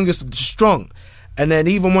the strongest of the strong. And then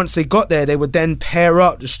even once they got there, they would then pair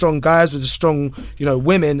up the strong guys with the strong,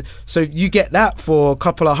 women. So you get that for a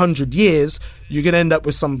couple of 100 years, you're going to end up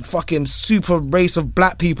with some fucking super race of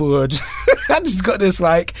black people who are just got this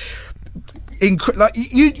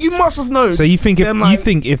you must have known. So you think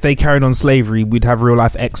if they carried on slavery, we'd have real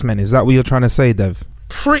life X-Men? Is that what you're trying to say, Dev?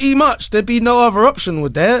 Pretty much. There'd be no other option,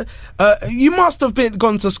 would there? You must have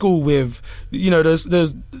gone to school with,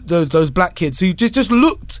 those black kids who just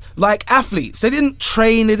looked like athletes. They didn't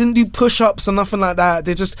train, they didn't do push-ups or nothing like that.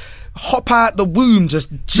 They just hop out the womb, just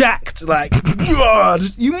jacked, like,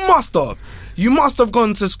 you must have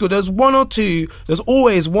gone to school. There's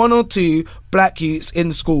always one or two black youths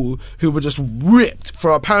in school who were just ripped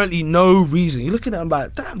for apparently no reason. You look at them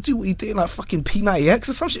like, damn, dude, what you doing, like fucking P90X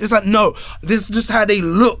or some shit? It's like, no, this is just how they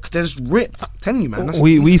look. They're just ripped. I'm telling you, man.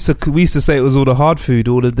 We used to say it was all the hard food,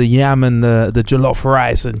 all of the yam and the jollof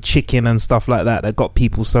rice and chicken and stuff like that got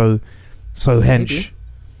people so hench. Maybe.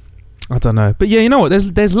 I don't know. But yeah, you know what?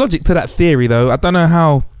 There's logic to that theory, though. I don't know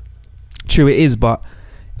how true it is, but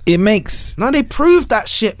it makes... No, they proved that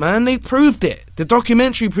shit, man. They proved it. The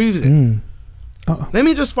documentary proves it. Let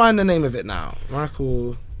me just find the name of it now.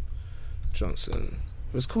 Michael Johnson.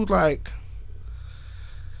 It was called like...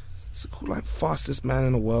 Is it called like Fastest Man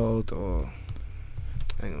in the World or...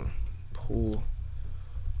 Hang on. Paul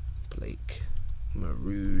Blake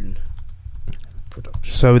Maroon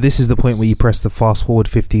Production. So this is the point where you press the fast forward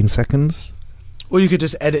 15 seconds? Or you could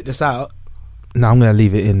just edit this out. No, I'm going to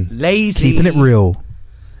leave it in. Lazy. Keeping it real.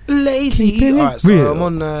 Lazy. Alright, so I'm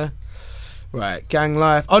on right, Gang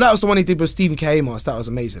Life. Oh, that was the one he did with Stephen K. Amos. That was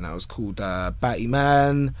amazing. That was called Batty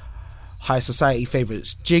Man, High Society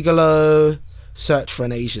Favorites Gigolo, Search for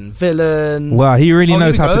an Asian Villain. Wow, he really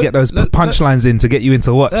knows how to get those punchlines in to get you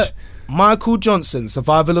into watch. Michael Johnson,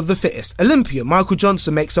 Survival of the Fittest. Olympian Michael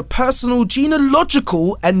Johnson makes a personal,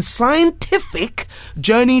 genealogical and scientific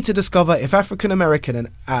journey to discover if African American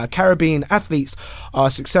and Caribbean athletes are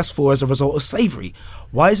successful as a result of slavery.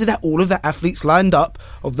 Why is it that all of the athletes lined up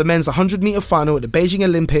of the men's 100-meter final at the Beijing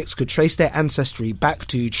Olympics could trace their ancestry back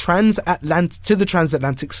to the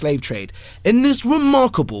transatlantic slave trade? In this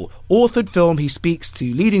remarkable authored film, he speaks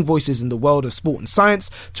to leading voices in the world of sport and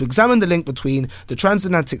science to examine the link between the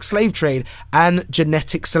transatlantic slave trade and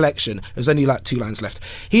genetic selection. There's only like 2 lines left.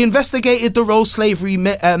 He investigated the role slavery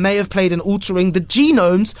may have played in altering the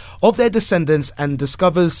genomes of their descendants and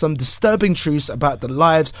discovers some disturbing truths about the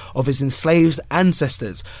lives of his enslaved ancestors.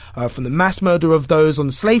 From the mass murder of those on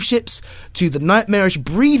slave ships to the nightmarish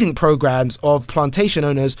breeding programs of plantation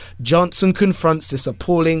owners, Johnson confronts this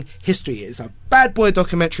appalling history. It's a bad boy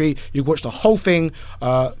documentary. You can watch the whole thing.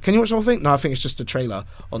 Can you watch the whole thing? No, I think it's just a trailer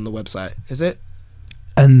on the website. Is it?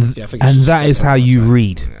 And that is how you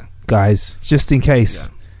read, guys, just in case.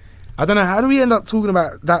 Yeah. I don't know, how do we end up talking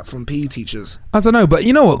about that from PE teachers? I don't know, but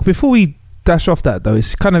you know what, before we dash off that though,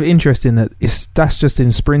 it's kind of interesting that that's just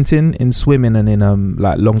in sprinting, in swimming and in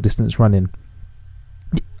like long distance running.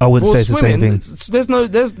 I wouldn't Well, say it's the same thing.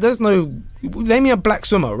 There's no. Name me a black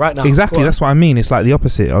swimmer right now. Exactly, that's what I mean. It's like the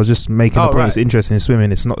opposite. I was just making the point. Right. It's interesting in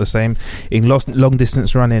swimming. It's not the same. In long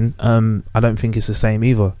distance running, I don't think it's the same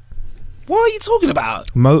either. What are you talking about?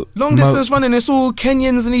 Long distance running, it's all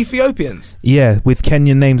Kenyans and Ethiopians. Yeah, with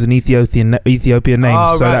Kenyan names and Ethiopian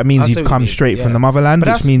names. So that means you've come straight from the motherland,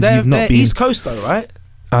 which means you've not been East Coast though, right?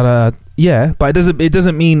 Yeah, but it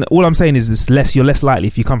doesn't mean. All I'm saying is you're less likely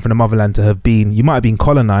if you come from the motherland to have been. You might have been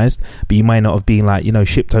colonized, but you might not have been like,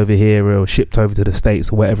 shipped over here or shipped over to the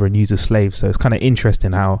States or whatever and used as slaves. So it's kind of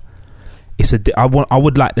interesting how I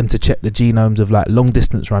would like them to check the genomes of like long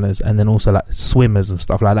distance runners and then also like swimmers and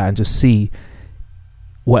stuff like that, and just see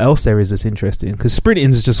what else there is that's interesting, because sprinting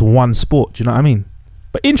is just one sport. Do you know what I mean?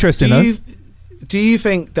 But interesting. Do you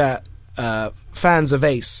think that fans of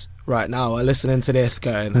Ace right now are listening to this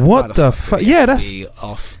going, what the fuck? Yeah, that's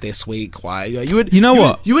off this week. Why you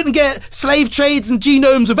wouldn't get slave trades and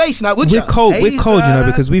genomes of Ace now, would you? We're cold,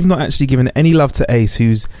 because we've not actually given any love to Ace,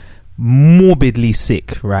 who's morbidly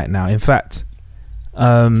sick right now. In fact,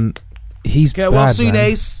 he's get bad, well soon, man.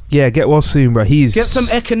 Ace. Yeah, get well soon, bro. Get some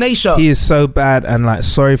echinacea. He is so bad, and like,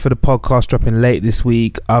 sorry for the podcast dropping late this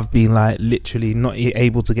week. I've been like literally not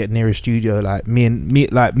able to get near a studio. Like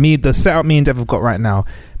the setup me and Dev have got right now.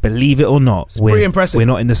 Believe it or not, pretty impressive. We're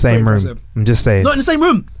not in the same room. Impressive. I'm just saying, not in the same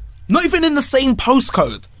room. Not even in the same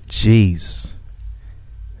postcode. Jeez.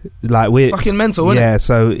 Like, we're fucking mental, isn't it? Yeah,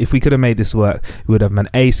 so if we could have made this work, we would have. Man,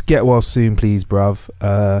 Ace, get well soon, please, bruv.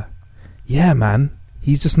 Yeah, man,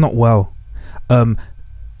 he's just not well. And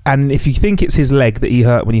if you think it's his leg that he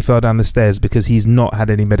hurt when he fell down the stairs, because he's not had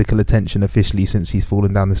any medical attention officially since he's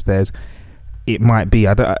fallen down the stairs, it might be.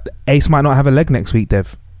 Ace might not have a leg next week,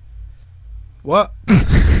 Dev. What?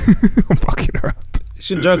 I'm fucking around. You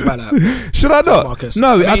shouldn't joke about that. Should I not? Marcus.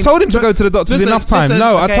 No, I told him to go to the doctors enough time.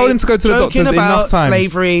 I told him to go to the doctors enough time.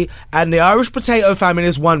 Slavery and the Irish potato famine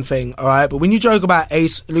is one thing, all right? But when you joke about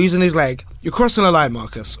Ace losing his leg, you're crossing the line,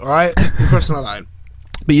 Marcus, all right? You're crossing the line.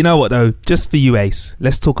 But you know what, though? Just for you, Ace,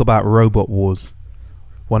 let's talk about Robot Wars.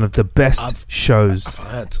 One of the best shows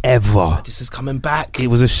ever. This is coming back. It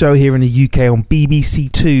was a show here in the UK on BBC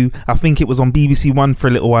Two. I think it was on BBC One for a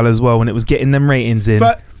little while as well, when it was getting them ratings in.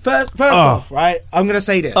 First off, right, I'm going to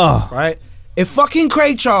say this, right? If fucking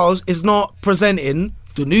Craig Charles is not presenting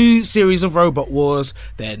the new series of Robot Wars,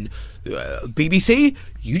 then BBC,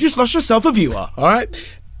 you just lost yourself a viewer, all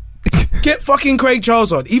right? Get fucking Craig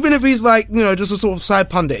Charles on. Even if he's like, just a sort of side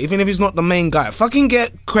pundit, even if he's not the main guy, fucking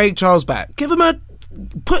get Craig Charles back. Give him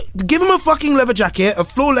a fucking leather jacket, a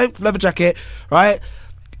floor length leather jacket, right?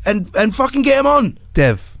 And fucking get him on.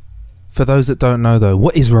 Dev, for those that don't know though,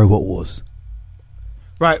 what is Robot Wars?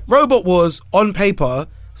 Right, Robot Wars on paper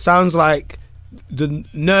sounds like the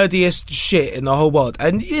nerdiest shit in the whole world,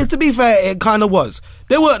 and yeah, to be fair, it kind of was.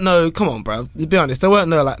 There weren't no, come on, bro, to be honest, there weren't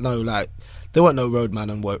no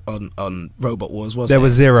roadman on Robot Wars, was there? There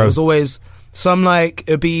was zero. There was always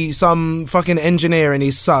it'd be some fucking engineer and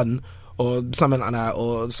his son, or something like that,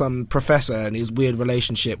 or some professor and his weird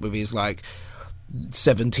relationship with his like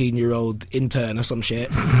 17-year-old intern or some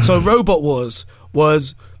shit. So Robot Wars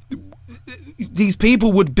was, these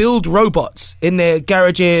people would build robots in their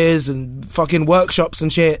garages and fucking workshops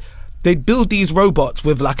and shit. They'd build these robots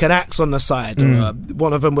with like an axe on the side, or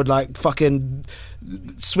one of them would like fucking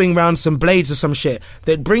swing around some blades or some shit.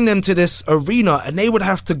 They'd bring them to this arena and they would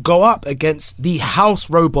have to go up against the house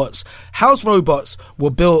robots. House robots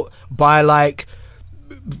were built by like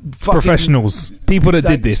professionals, people that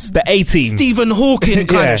did this, the A-team, Stephen Hawking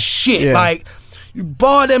kind of shit. Yeah. Like,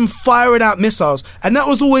 bar them firing out missiles. And that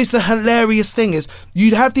was always the hilarious thing, is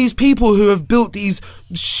you'd have these people who have built these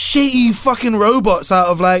shitty fucking robots out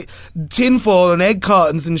of like tinfoil and egg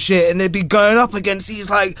cartons and shit, and they'd be going up against these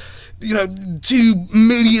like, £2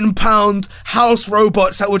 million house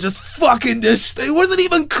robots that were just fucking it wasn't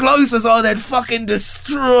even close as all they'd fucking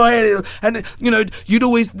destroy it. And you'd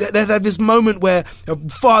always, they'd have this moment where a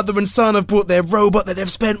father and son have brought their robot that they've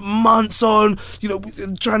spent months on,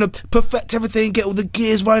 trying to perfect everything, get all the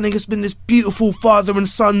gears running. It's been this beautiful father and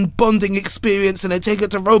son bonding experience, and they take it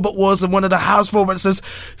to Robot Wars, and one of the house robots just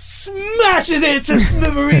smashes it to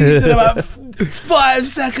smithereens in about 5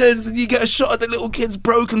 seconds, and you get a shot of the little kid's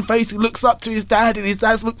broken face. He looks up to his dad, and his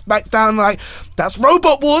dad looks back down like, "That's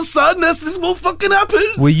Robot Wars, son. This is what fucking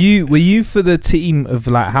happens." Were you for the team of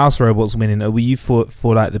like house robots winning, or were you for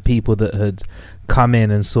like the people that had come in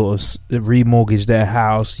and sort of remortgage their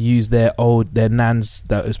house, use their nan's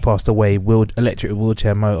that has passed away electric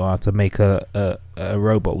wheelchair motor to make a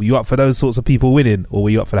robot? Were you up for those sorts of people winning, or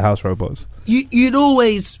were you up for the house robots? You'd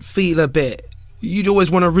always feel you'd always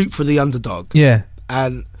want to root for the underdog. Yeah.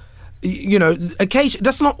 And you know, occasionally,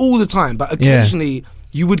 that's not all the time, but occasionally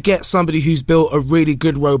you would get somebody who's built a really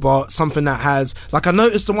good robot, something that has, like, I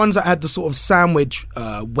noticed the ones that had the sort of sandwich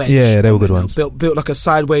wedge. Yeah, they were good ones. Built like a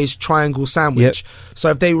sideways triangle sandwich. Yep. So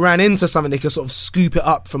if they ran into something, they could sort of scoop it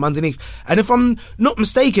up from underneath. And if I'm not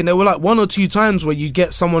mistaken, there were like 1 or 2 times where you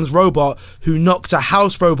get someone's robot who knocked a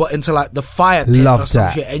house robot into like the fire pit or some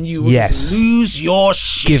shit, and you would lose your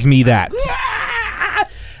shit. Give me that.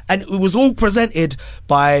 And it was all presented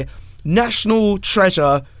by National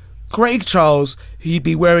Treasure Craig Charles. He'd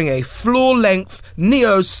be wearing a floor-length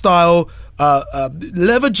Neo-style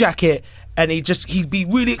leather jacket, and he'd be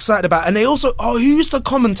really excited about it. And they also, who used to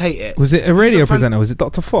commentate it? Was it a radio presenter? Was it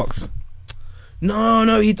Dr. Fox?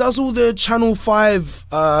 No, he does all the Channel 5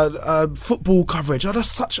 football coverage. Oh,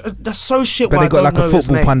 that's so shit. But they got like a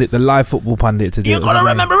football pundit, the live football pundit to do it. You gotta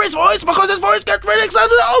remember his voice, because his voice gets really excited.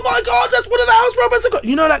 Oh my god, that's one of the house robots.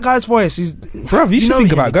 You know that guy's voice. Bruv, you should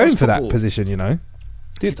think about going for that position, you know.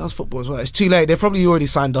 He does football as well. It's too late. They've probably already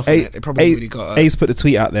signed off on it. They probably already got. Ace put the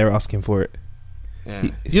tweet out there asking for it. Yeah.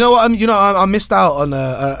 You know what? I missed out on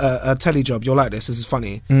a telly job. You'll like this. This is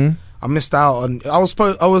funny. Mm. I missed out on. I was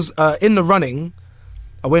in the running.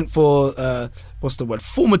 I went for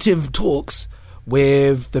formative talks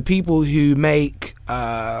with the people who make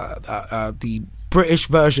the British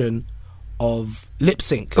version of Lip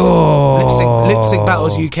Sync. Lip Sync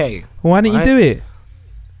Battles UK. Why didn't you do it?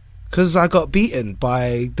 Because I got beaten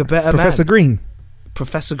by the better Professor man. Green.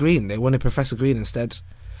 Professor Green. They wanted Professor Green instead.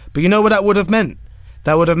 But you know what that would have meant?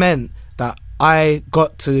 That would have meant that I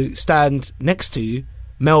got to stand next to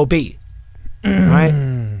Mel B.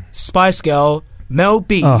 Right? Spice Girl, Mel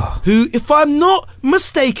B. Who, if I'm not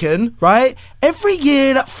mistaken, right, every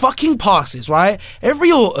year that fucking passes, right,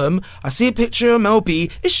 every autumn, I see a picture of Mel B.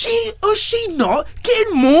 Is she or is she not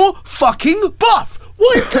getting more fucking buff?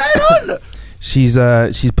 What is going on? She's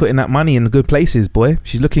putting that money in good places, boy.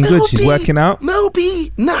 She's looking good. She's working out. Mel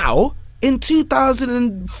B now in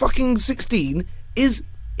 2016 is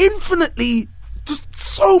infinitely just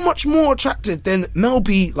so much more attractive than Mel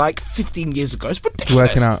B like 15 years ago. It's ridiculous.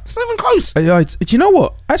 Working out. It's not even close. Do you know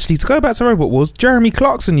what? Actually, to go back to Robot Wars, Jeremy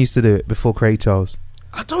Clarkson used to do it before Craig Charles.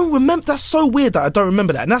 I don't remember. That's so weird that I don't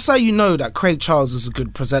remember that. And that's how you know that Craig Charles is a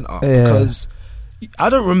good presenter. Yeah. Because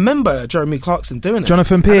I don't remember Jeremy Clarkson doing it.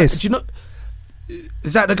 Jonathan Pierce. Do you know?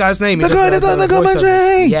 Is that the guy's name? The guy that doesn't go my.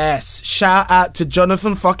 Yes. Shout out to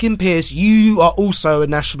Jonathan fucking Pierce. You are also a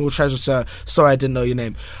national treasure, sir. Sorry, I didn't know your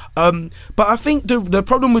name. But I think the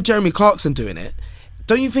problem with Jeremy Clarkson doing it,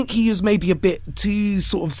 don't you think he was maybe a bit too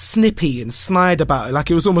sort of snippy and snide about it?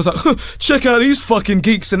 Like it was almost like, check out these fucking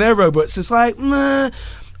geeks and their robots. It's like, nah.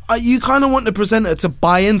 You kind of want the presenter to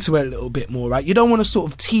buy into it a little bit more, right? You don't want to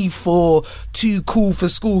sort of T4, too cool for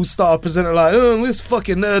school style presenter like, this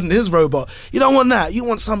fucking nerd and his robot. You don't want that. You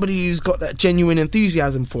want somebody who's got that genuine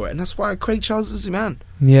enthusiasm for it. And that's why Craig Charles is the man.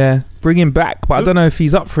 Yeah, bring him back, but I don't know if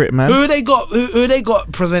he's up for it, man. Who they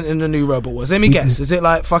got presenting the new Robot Wars? Let me guess. Is it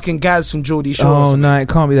like fucking Gaz from Geordie Shore? Oh no, it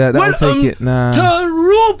can't be that. That'll take it. Nah. To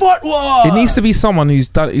Robot Wars. It needs to be someone who's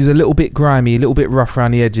a little bit grimy, a little bit rough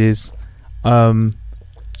around the edges.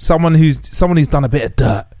 Someone who's done a bit of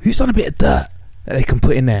dirt. Who's done a bit of dirt that they can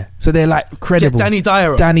put in there, so they're like credible. Get Danny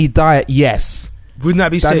Dyer. Danny Dyer, yes. Wouldn't that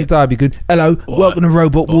be sick? Danny Dyer would be good. Hello, welcome to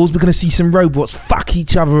Robot Wars. We're gonna see some robots fuck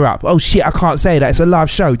each other up. Oh shit, I can't say that. It's a live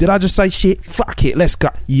show. Did I just say shit? Fuck it. Let's go.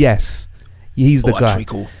 Yes, he's the guy.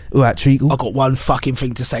 Treacle. All right, Treacle. I got one fucking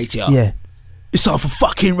thing to say to you. Yeah. It's time for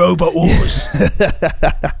fucking Robot Wars.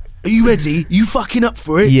 Are you ready? You fucking up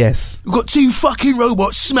for it? Yes. We've got 2 fucking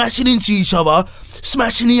robots smashing into each other,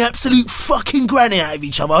 smashing the absolute fucking granny out of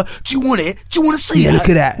each other. Do you want it? Do you want to see that? Look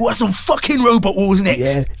at that. We'll have some fucking Robot Wars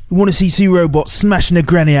next. Yeah. You want to see 2 robots smashing the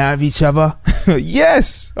granny out of each other?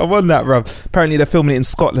 Yes. I won that, bruv. Apparently they're filming it in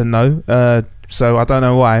Scotland, though. So I don't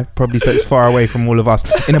know why. Probably so it's far away from all of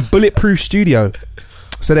us. In a bulletproof studio.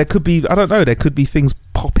 So there could be, I don't know, there could be things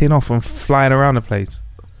popping off and flying around the place.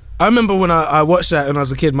 I remember when I watched that when I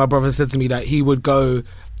was a kid, my brother said to me that he would go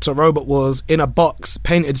to Robot Wars in a box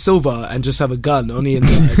painted silver and just have a gun on the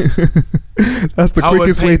inside. That's the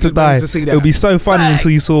quickest way to die. It would be so funny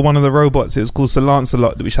until you saw one of the robots. It was called Sir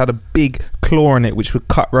Lancelot, which had a big claw in it which would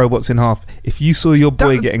cut robots in half. If you saw your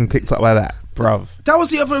boy getting picked up by that, bruv. That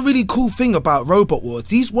was the other really cool thing about Robot Wars.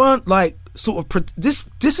 These weren't like sort of this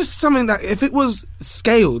is something that if it was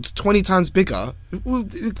scaled 20 times bigger,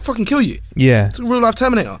 it'd fucking kill you. Yeah, it's a real life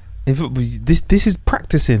Terminator. If it was, this is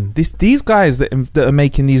practicing. These guys that are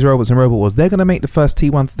making these robots and Robot Wars, they're gonna make the first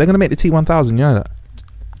T1. They're gonna make the T1000. You know that?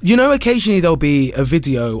 You know, occasionally there'll be a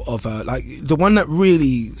video of like the one that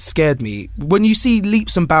really scared me. When you see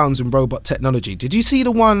leaps and bounds in robot technology, did you see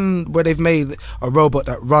the one where they've made a robot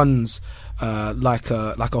that runs like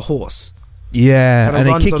a horse? Yeah, Kind of and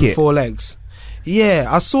they runs kick on it. 4 legs. Yeah,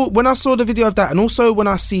 I saw the video of that, and also when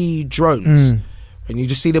I see drones, and you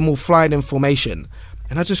just see them all flying in formation,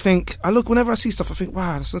 and I just think, whenever I see stuff, I think,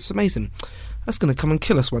 wow, that's amazing. That's going to come and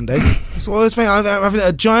kill us one day. So I always think I think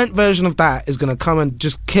a giant version of that is going to come and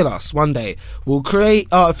just kill us one day. We'll create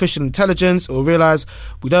artificial intelligence, or realize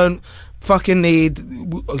we don't fucking need,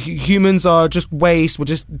 humans are just waste, we're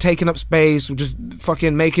just taking up space, we're just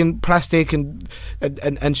fucking making plastic and shit,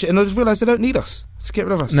 and I just realize they don't need us. Just get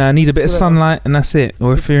rid of us. No, I need a bit of sunlight and that's it.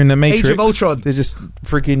 Or if you're in the Matrix, Age of Ultron, they just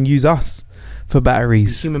freaking use us for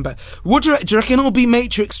batteries. What do you reckon it'll be?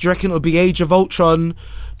 Matrix? Do you reckon it'll be Age of Ultron?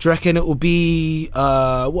 Do you reckon it will be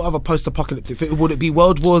what other post-apocalyptic? Would it be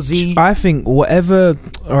World War Z? I think whatever.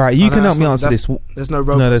 All right, you can help me answer this. There's no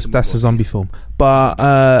robots. No, that's a zombie film. But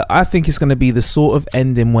I think it's going to be the sort of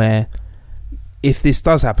ending where, if this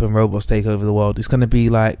does happen, robots take over the world. It's going to be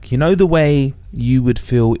like, you know, the way you would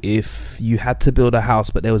feel if you had to build a house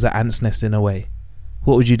but there was an ant's nest in a way.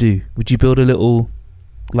 What would you do? Would you build a little,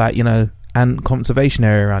 like, you know, ant conservation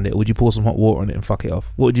area around it, or would you pour some hot water on it and fuck it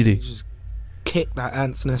off? What would you do? Just kick that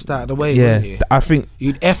ant's nest out of the way, Yeah, wouldn't you? I think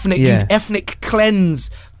you'd ethnic cleanse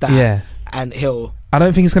that ant hill. I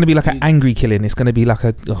don't think it's going to be like an angry killing. It's going to be like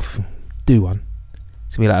a do one.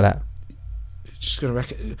 It's going to be like that. Just gonna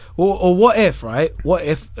or what if, right? What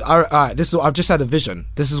if? All right, this is. I've just had a vision.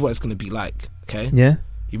 This is what it's going to be like. Okay. Yeah.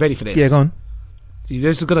 You ready for this? Yeah, go on. So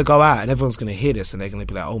this is going to go out, and everyone's going to hear this, and they're going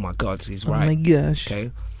to be like, "Oh my god, he's right." Oh my gosh.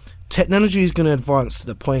 Okay. Technology is going to advance to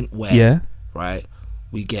the point where, right,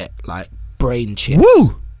 we get like brain chips.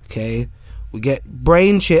 Woo! Okay, we get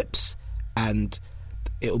brain chips, and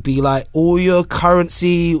it'll be like all your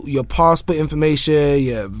currency, your passport information,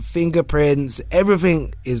 your fingerprints,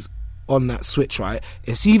 everything is on that switch, right?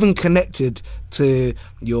 It's even connected to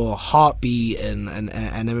your heartbeat and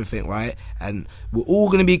everything, right? And we're all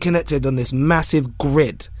going to be connected on this massive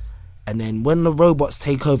grid. And then when the robots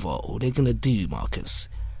take over, all they're going to do, Marcus,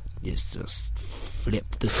 is just flip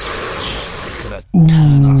the switch. They're going to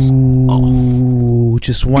turn us off. Ooh,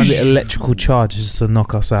 just one little electrical charge just to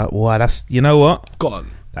knock us out. Wow, that's, you know what?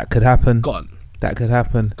 Gone. That could happen. Gone. That could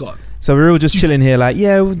happen. Gone. So we're all just chilling here like,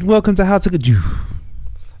 yeah, welcome to How to Go.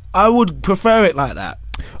 I would prefer it like that.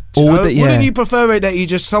 Wouldn't you prefer it that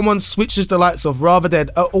someone switches the lights off rather than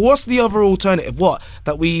what's the other alternative? What,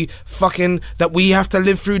 that we have to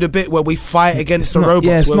live through the bit where we fight against the robots?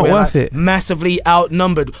 Yeah, it's where not we're worth like it. Massively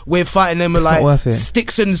outnumbered. We're fighting them with like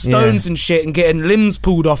sticks and stones and shit, and getting limbs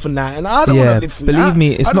pulled off and that. And I don't want to live through that. Believe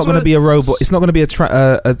me, it's not going to be a robot. It's not going to be a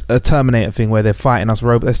Terminator thing where they're fighting us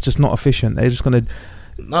robots. That's just not efficient. They're just going to.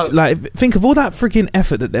 No. Like, think of all that freaking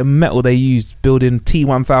effort that their metal they used building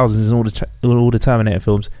T-1000s in all the Terminator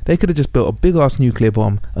films. They could have just built a big ass nuclear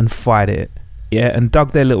bomb and fired it, and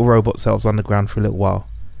dug their little robot selves underground for a little while.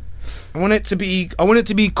 I want it to be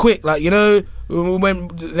quick, like, you know, when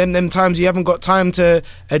them times you haven't got time to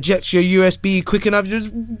eject your USB quick enough,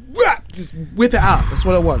 just whip it out. That's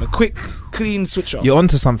what I want. A quick, clean switch off. You're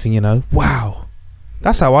onto something, you know. Wow,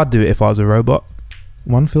 that's how I'd do it if I was a robot.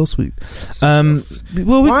 One fell swoop.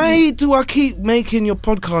 Why do I keep making your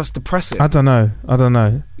podcast depressing? I don't know.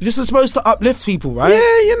 You're just supposed to uplift people, right? Yeah,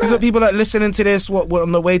 you know. You've got people like listening to this what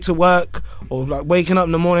on the way to work, or like waking up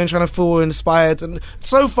in the morning trying to feel inspired. And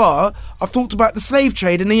so far, I've talked about the slave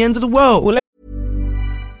trade and the end of the world.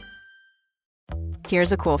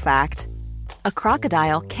 Here's a cool fact. A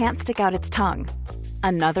crocodile can't stick out its tongue.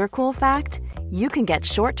 Another cool fact, you can get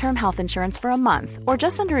short-term health insurance for a month or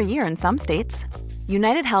just under a year in some states.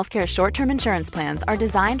 United Healthcare short-term insurance plans are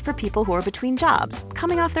designed for people who are between jobs,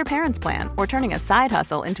 coming off their parents' plan, or turning a side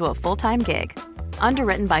hustle into a full-time gig.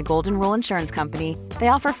 Underwritten by Golden Rule Insurance Company, they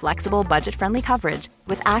offer flexible, budget-friendly coverage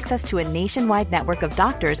with access to a nationwide network of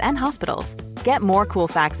doctors and hospitals. Get more cool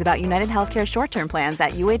facts about United Healthcare short-term plans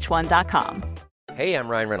at uh1.com. Hey, I'm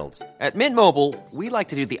Ryan Reynolds. At Mint Mobile, we like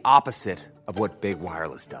to do the opposite of what Big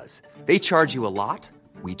Wireless does. They charge you a lot.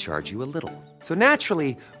 We charge you a little. So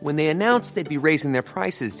naturally, when they announced they'd be raising their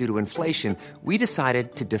prices due to inflation, we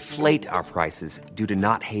decided to deflate our prices due to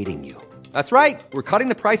not hating you. That's right. We're cutting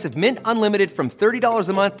the price of Mint Unlimited from $30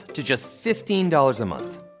 a month to just $15 a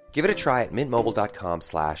month. Give it a try at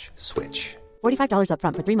mintmobile.com/switch. $45 up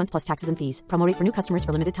front for 3 months plus taxes and fees. Promo rate for new customers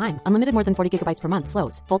for limited time. Unlimited more than 40 gigabytes per month.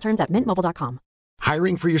 Slows full terms at mintmobile.com.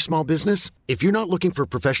 Hiring for your small business? If you're not looking for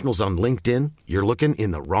professionals on LinkedIn, you're looking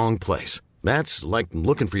in the wrong place. That's like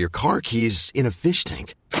looking for your car keys in a fish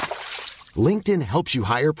tank. LinkedIn helps you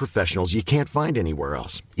hire professionals you can't find anywhere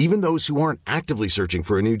else, even those who aren't actively searching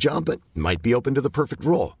for a new job but might be open to the perfect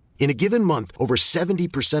role. In a given month, over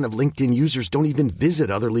 70% of LinkedIn users don't even visit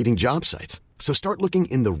other leading job sites. So start looking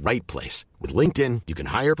in the right place. With LinkedIn, you can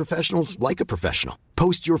hire professionals like a professional.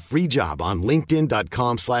 Post your free job on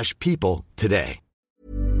linkedin.com/people today.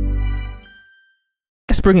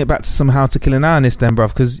 Let's bring it back to some How to Kill an Analyst then, bruv,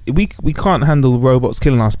 because we can't handle robots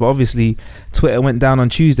killing us, but obviously Twitter went down on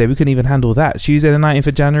Tuesday. We couldn't even handle that. Tuesday the 19th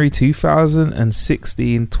of January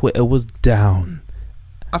 2016, Twitter was down.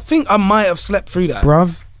 I think I might have slept through that.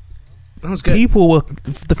 Bruv, that was good.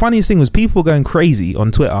 The funniest thing was people were going crazy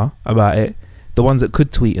on Twitter about it, the ones that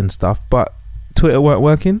could tweet and stuff, but Twitter weren't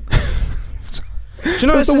working. Do you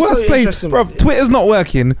know it's the worst place, bruv. Twitter's not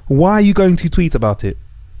working. Why are you going to tweet about it?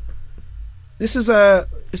 This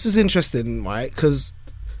is interesting, right? Because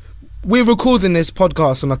we're recording this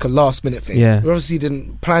podcast on like a last minute thing. Yeah. We obviously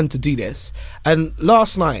didn't plan to do this. And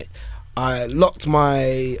last night, I locked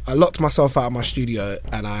myself out of my studio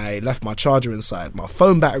and I left my charger inside. My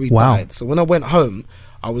phone battery died. So when I went home,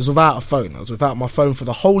 I was without a phone. I was without my phone for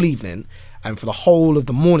the whole evening and for the whole of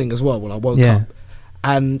the morning as well when I woke up.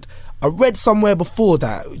 And I read somewhere before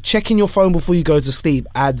that checking your phone before you go to sleep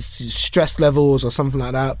adds stress levels or something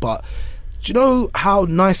like that. But do you know how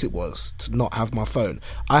nice it was to not have my phone?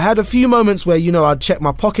 I had a few moments where, you know, I'd check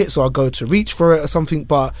my pockets or I'd go to reach for it or something,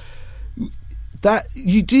 but that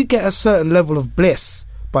you do get a certain level of bliss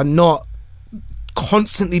by not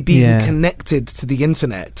constantly being connected to the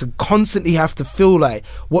internet, to constantly have to feel like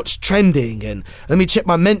what's trending and let me check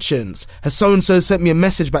my mentions, has so-and-so sent me a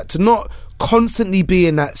message back, to not constantly be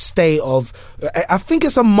in that state of, I think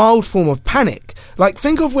it's a mild form of panic. Like,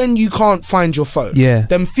 think of when you can't find your phone.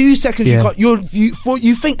 Them few seconds you can't,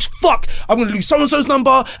 you think, fuck, I'm going to lose so-and-so's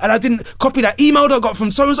number and I didn't copy that email that I got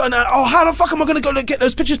from so-and-so and how the fuck am I going to go to get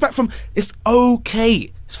those pictures back from? It's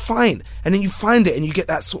okay. It's fine. And then you find it and you get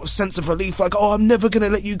that sort of sense of relief, like, oh, I'm never going to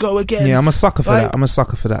let you go again. Yeah, I'm a sucker for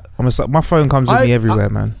that. My phone comes with me everywhere,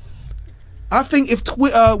 man. I think if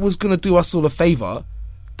Twitter was going to do us all a favour,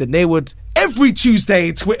 then they would, every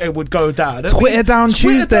Tuesday, Twitter would go down. Twitter down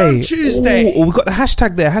Tuesday. Ooh, we got the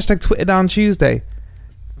hashtag there. Hashtag Twitter down Tuesday.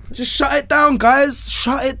 Just shut it down, guys.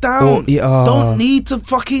 Shut it down. Don't need to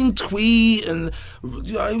fucking tweet and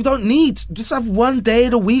we don't need. Just have one day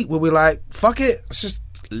of the week where we're like, fuck it. Let's just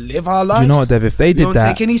live our lives. Do you know what, Dev? If they did don't that,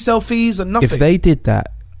 take any selfies and nothing. If they did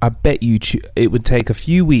that, I bet you it would take a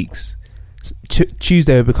few weeks.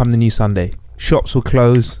 Tuesday would become the new Sunday. Shops would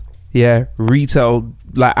close. Yeah, retail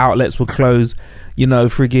like outlets would close. You know,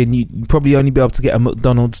 friggin' you'd probably only be able to get a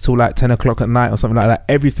McDonald's till like 10 o'clock at night or something like that.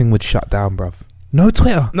 Everything would shut down, bruv. No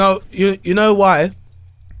Twitter. No, you know why?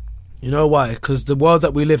 You know why? Because the world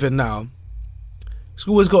that we live in now, it's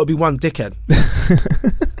always got to be one dickhead.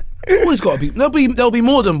 Always got to be. There'll be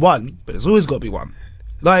more than one, but it's always got to be one.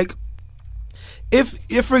 Like, if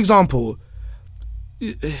for example,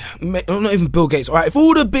 not even Bill Gates, all right, if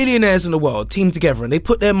all the billionaires in the world team together and they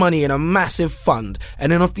put their money in a massive fund,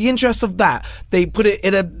 and then off the interest of that they put it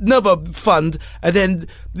in another fund, and then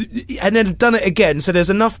done it again, so there's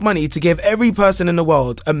enough money to give every person in the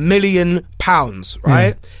world £1 million,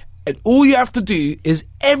 right? And all you have to do is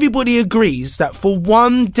everybody agrees that for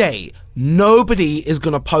one day nobody is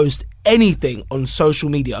going to post anything on social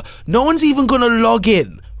media. No one's even going to log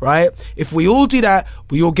in, right? If we all do that,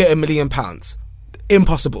 we all get £1 million.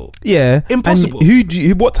 Impossible. Yeah, impossible.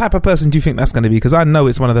 And what type of person do you think that's going to be? Because I know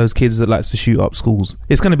it's one of those kids that likes to shoot up schools.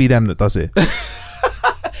 It's going to be them that does it.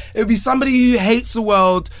 It would be somebody who hates the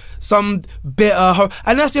world, some bitter,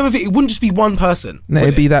 and that's the other thing. It wouldn't just be one person. No, it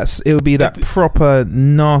would be that proper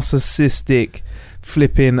narcissistic,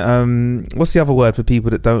 flipping. What's the other word for people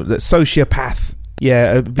that don't? That sociopath.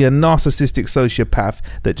 Yeah, it would be a narcissistic sociopath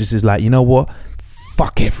that just is like, you know what?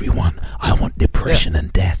 Fuck everyone. I want depression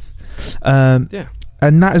and death.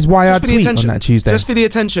 And that is why I tweet on that Tuesday. Just for the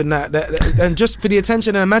attention, and just for the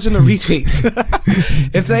attention, and imagine the retweets.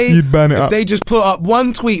 if they just put up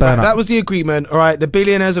one tweet, right, that was the agreement. All right, the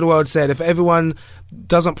billionaires of the world said if everyone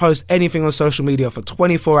doesn't post anything on social media for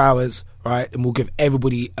 24 hours, right, then we'll give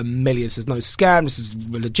everybody $1 million. This is no scam. This is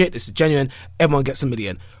legit. This is genuine. Everyone gets $1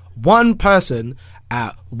 million. One person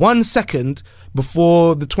at 1 second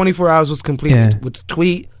before the 24 hours was completed would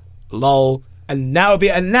tweet, lol. And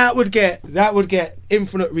that would get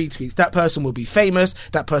infinite retweets. That person would be famous.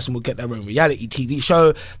 That person would get their own reality TV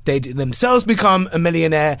show. They'd themselves become a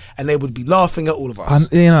millionaire, and they would be laughing at all of us.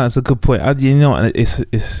 It's a good point.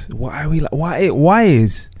 It's why are we like why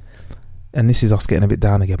is, and this is us getting a bit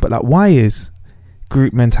down again, but like why is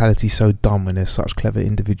group mentality so dumb when there's such clever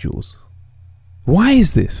individuals? Why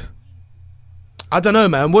is this? I don't know,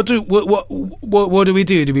 man. What do we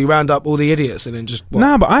do? Do we round up all the idiots and then just... What?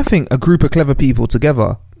 Nah, but I think a group of clever people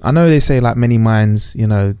together. I know they say like many minds, you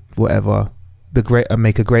know, whatever.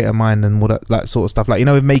 Make a greater mind and what like sort of stuff. Like, you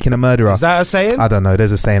know, with making a murderer. Is that a saying? I don't know.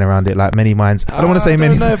 There's a saying around it, like many minds. I don't want to say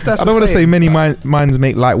many. I don't want to say many minds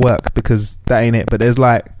make light work, because that ain't it. But there's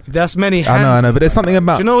like... That's many hands. I know. But there's something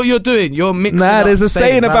about... Do you know what you're doing? You're mixing up there's a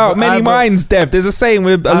saying about many minds, Dev. There's a saying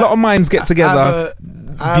with a lot of minds get together.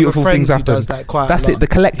 Beautiful things happen. That's it. The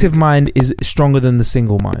collective mind is stronger than the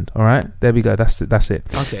single mind. All right, there we go. That's it.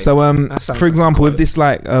 Okay. So, for example, with this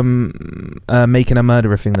like making a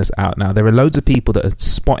murderer thing that's out now, there are loads of people that are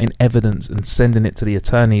spotting evidence and sending it to the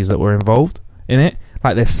attorneys that were involved in it.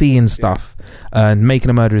 Like, they're seeing stuff. And Making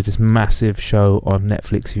a Murderer is this massive show on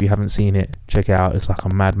Netflix. If you haven't seen it, check it out. It's like a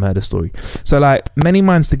mad murder story. So like, Many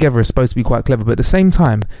Minds Together is supposed to be quite clever, but at the same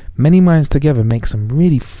time, Many Minds Together make some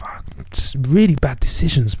really bad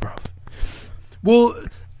decisions, bro. Well,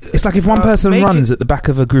 it's like if one person runs at the back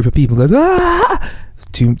of a group of people and goes, ah!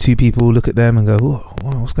 Two people look at them and go, whoa,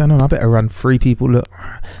 what's going on? I better run. 3 people look,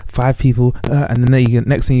 5 people, and then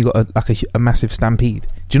next thing you got a massive stampede.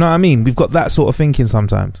 Do you know what I mean? We've got that sort of thinking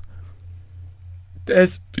sometimes.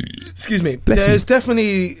 There's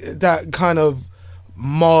definitely that kind of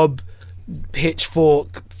mob,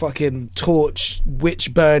 pitchfork, fucking torch,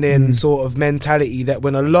 witch burning sort of mentality that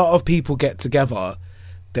when a lot of people get together,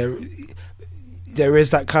 there is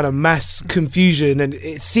that kind of mass confusion, and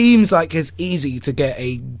it seems like it's easy to get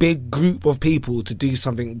a big group of people to do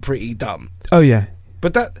something pretty dumb. Oh yeah,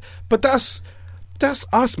 but that's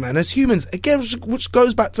us, man, as humans. Again, which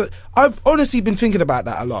goes back to, I've honestly been thinking about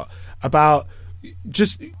that a lot, about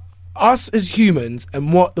just us as humans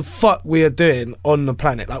and what the fuck we are doing on the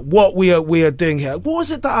planet, like what we are doing here. What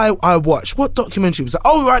was it that I watched? What documentary was that?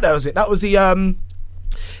 Oh right, that was it. That was the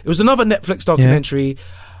it was another Netflix documentary. Yeah.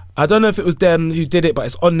 I don't know if it was them who did it, but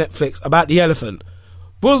it's on Netflix, about the elephant.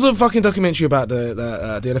 What was the fucking documentary about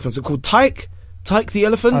the elephants? It's called Tyke the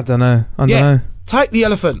elephant. I don't know. Tyke the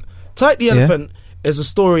elephant. Tyke the elephant is a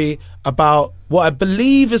story about what I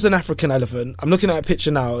believe is an African elephant. I'm looking at a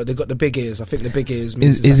picture now. They've got the big ears. I think the big ears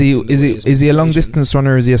means is he a long distance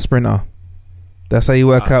runner or is he a sprinter? That's how you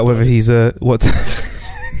work out whether he's a what.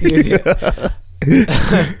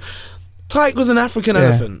 Tyke was an African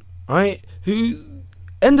elephant, right? Who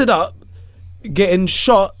ended up getting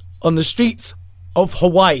shot on the streets of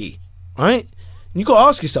Hawaii, right? And you got to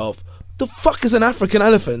ask yourself, the fuck is an African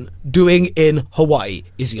elephant doing in Hawaii?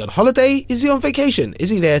 Is he on holiday? Is he on vacation? Is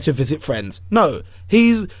he there to visit friends? No,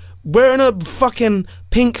 he's wearing a fucking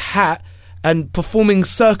pink hat and performing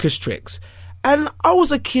circus tricks. And I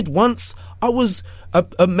was a kid once. I was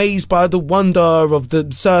amazed by the wonder of the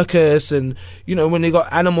circus and, you know, when they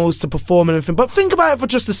got animals to perform and everything. But think about it for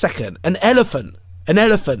just a second. An elephant,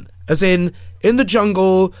 as in the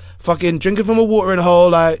jungle, fucking drinking from a watering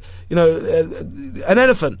hole, like, you know, an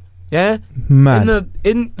elephant. Yeah, mad.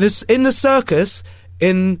 In the circus,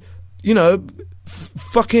 in, you know,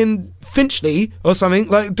 fucking Finchley or something,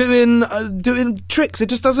 like doing tricks. It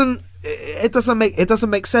just doesn't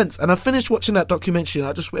make sense. And I finished watching that documentary and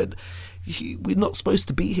I just went, we're not supposed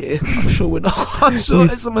to be here. I'm sure we're not. I'm sure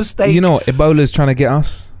it's a mistake. You know what? Ebola's trying to get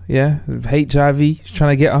us. Yeah, HIV is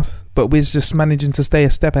trying to get us, but we're just managing to stay a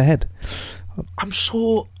step ahead. I'm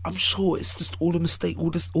sure it's just all a mistake. All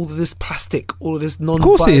of this plastic, all of this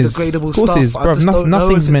non-biodegradable stuff. Of course it is, bro.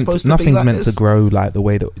 Nothing's meant to grow like the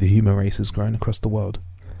way that the human race has grown across the world.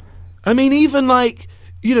 I mean, even like,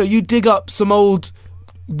 you know, you dig up some old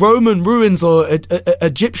Roman ruins or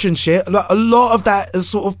Egyptian shit. Like, a lot of that has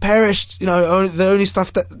sort of perished. You know, the only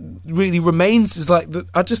stuff that really remains is like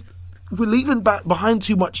we're leaving behind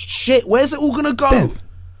too much shit. Where's it all gonna go?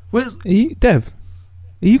 Dev,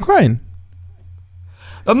 are you crying?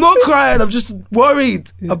 I'm not crying. I'm just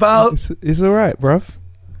worried about. It's all right, bruv.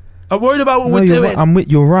 I'm worried about what we're doing.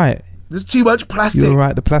 You're right. There's too much plastic. You're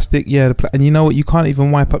right. The plastic, yeah. And you know what? You can't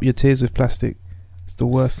even wipe up your tears with plastic. It's the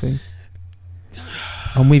worst thing.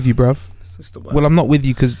 I'm with you, bruv. Well, I'm not with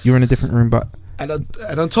you because you're in a different room, but. And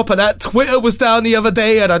on top of that, Twitter was down the other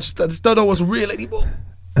day, and I just don't know what's real anymore.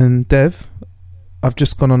 And Dev, I've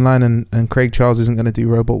just gone online, and Craig Charles isn't going to do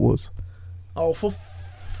Robot Wars. Oh, for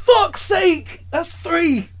fuck's sake! That's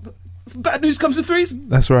 3. Bad news comes in 3s.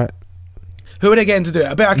 That's right. Who are they getting to do it?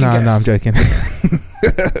 I bet I can guess. No, I'm joking.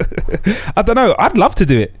 I don't know. I'd love to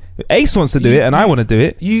do it. Ace wants to do it, and I want to do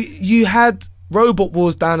it. You had Robot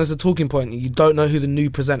Wars down as a talking point, and you don't know who the new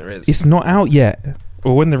presenter is. It's not out yet.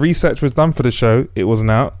 Well, when the research was done for the show, it wasn't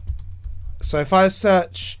out. So if I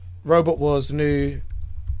search Robot Wars new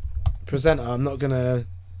presenter, I'm not gonna.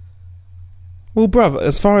 Well, bruv,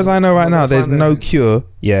 as far as I know right now, there's no anything.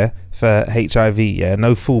 cure, for HIV,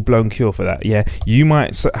 no full-blown cure for that, You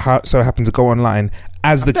might so happen to go online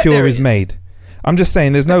as the cure is made. I'm just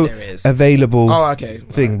saying there's no available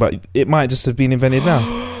thing, but it might just have been invented now.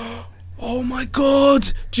 Oh my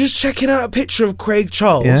God! Just checking out a picture of Craig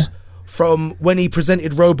Charles from when he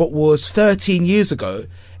presented Robot Wars 13 years ago.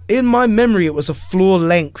 In my memory, it was a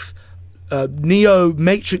floor-length Neo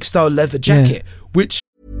Matrix-style leather jacket, which...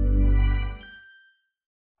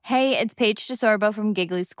 Hey, it's Paige DeSorbo from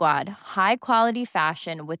Giggly Squad. High quality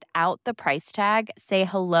fashion without the price tag. Say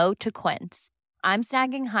hello to Quince. I'm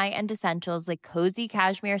snagging high-end essentials like cozy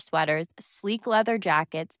cashmere sweaters, sleek leather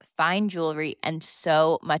jackets, fine jewelry, and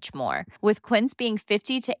so much more. With Quince being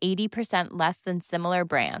 50 to 80% less than similar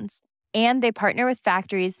brands. And they partner with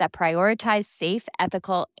factories that prioritize safe,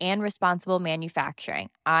 ethical, and responsible manufacturing.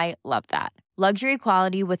 I love that. Luxury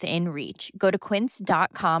quality within reach. Go to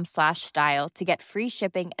quince.com/style to get free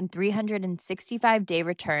shipping and 365-day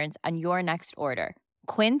returns on your next order.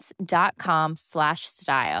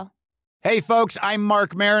 Quince.com/style. Hey, folks, I'm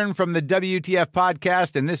Mark Maron from the WTF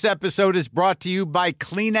Podcast, and this episode is brought to you by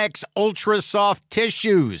Kleenex Ultra Soft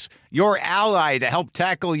Tissues, your ally to help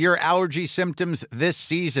tackle your allergy symptoms this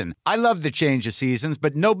season. I love the change of seasons,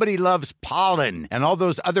 but nobody loves pollen and all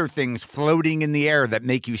those other things floating in the air that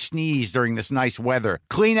make you sneeze during this nice weather.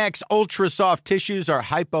 Kleenex Ultra Soft Tissues are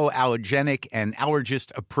hypoallergenic and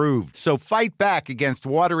allergist approved, so fight back against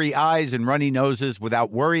watery eyes and runny noses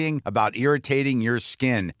without worrying about irritating your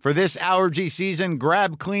skin. For this allergy season,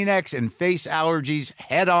 grab Kleenex and face allergies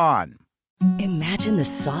head on. Imagine the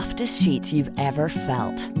softest sheets you've ever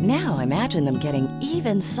felt. Now imagine them getting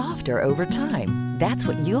even softer over time. That's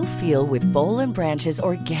what you'll feel with Boll & Branch's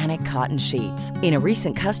organic cotton sheets. In a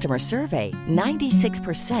recent customer survey,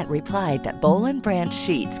 96% replied that Boll & Branch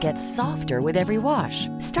sheets get softer with every wash.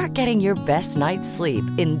 Start getting your best night's sleep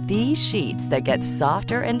in these sheets that get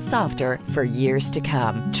softer and softer for years to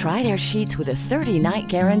come. Try their sheets with a 30-night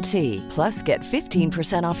guarantee. Plus, get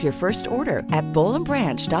 15% off your first order at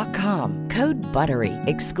bollandbranch.com. Code BUTTERY.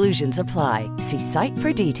 Exclusions apply. See site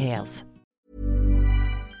for details.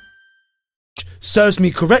 Serves me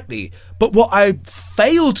correctly, but what I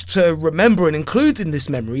failed to remember and include in this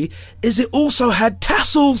memory is it also had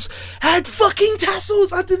tassels. Had fucking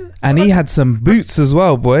tassels. And he had some boots as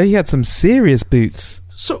well, boy. He had some serious boots.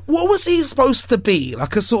 So what was he supposed to be?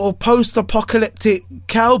 Like a sort of post-apocalyptic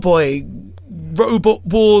cowboy, robot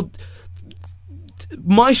war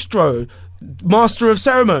maestro, master of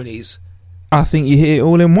ceremonies? I think you hit it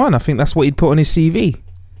all in one. I think that's what he'd put on his CV.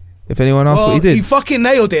 If anyone asked what he did. He fucking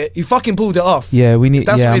nailed it. He fucking pulled it off. Yeah, we need.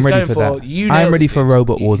 That's yeah, what I'm he's ready going for that. I'm ready for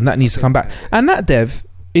Robot Wars, and that needs to come back. And that, Dev,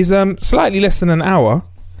 is slightly less than an hour,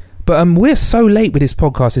 but we're so late with this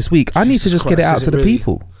podcast this week. I need to just get it out to the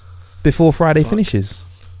people before Friday finishes.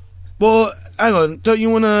 Well, hang on. Don't you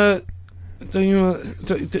want to?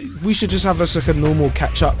 We should just have like a normal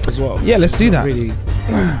catch up as well. Yeah, let's do that. We've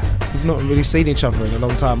not really seen each other in a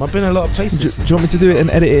long time. I've been a lot of places. Do you want me to do it and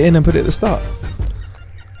edit it in and put it at the start?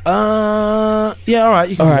 Yeah, alright,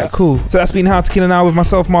 you can do that. Cool. So that's been How to Kill an Hour with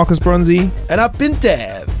myself, Marcus Bronzy. And I've been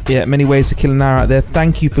Dev. Yeah, many ways to kill an hour out there.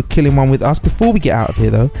 Thank you for killing one with us. Before we get out of here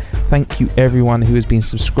though, thank you everyone who has been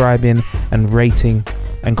subscribing and rating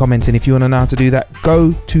and commenting. If you want to know how to do that,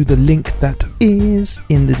 go to the link that is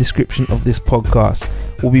in the description of this podcast.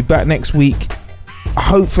 We'll be back next week,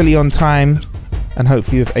 hopefully on time, and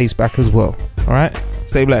hopefully with Ace back as well. Alright?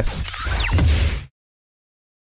 Stay blessed.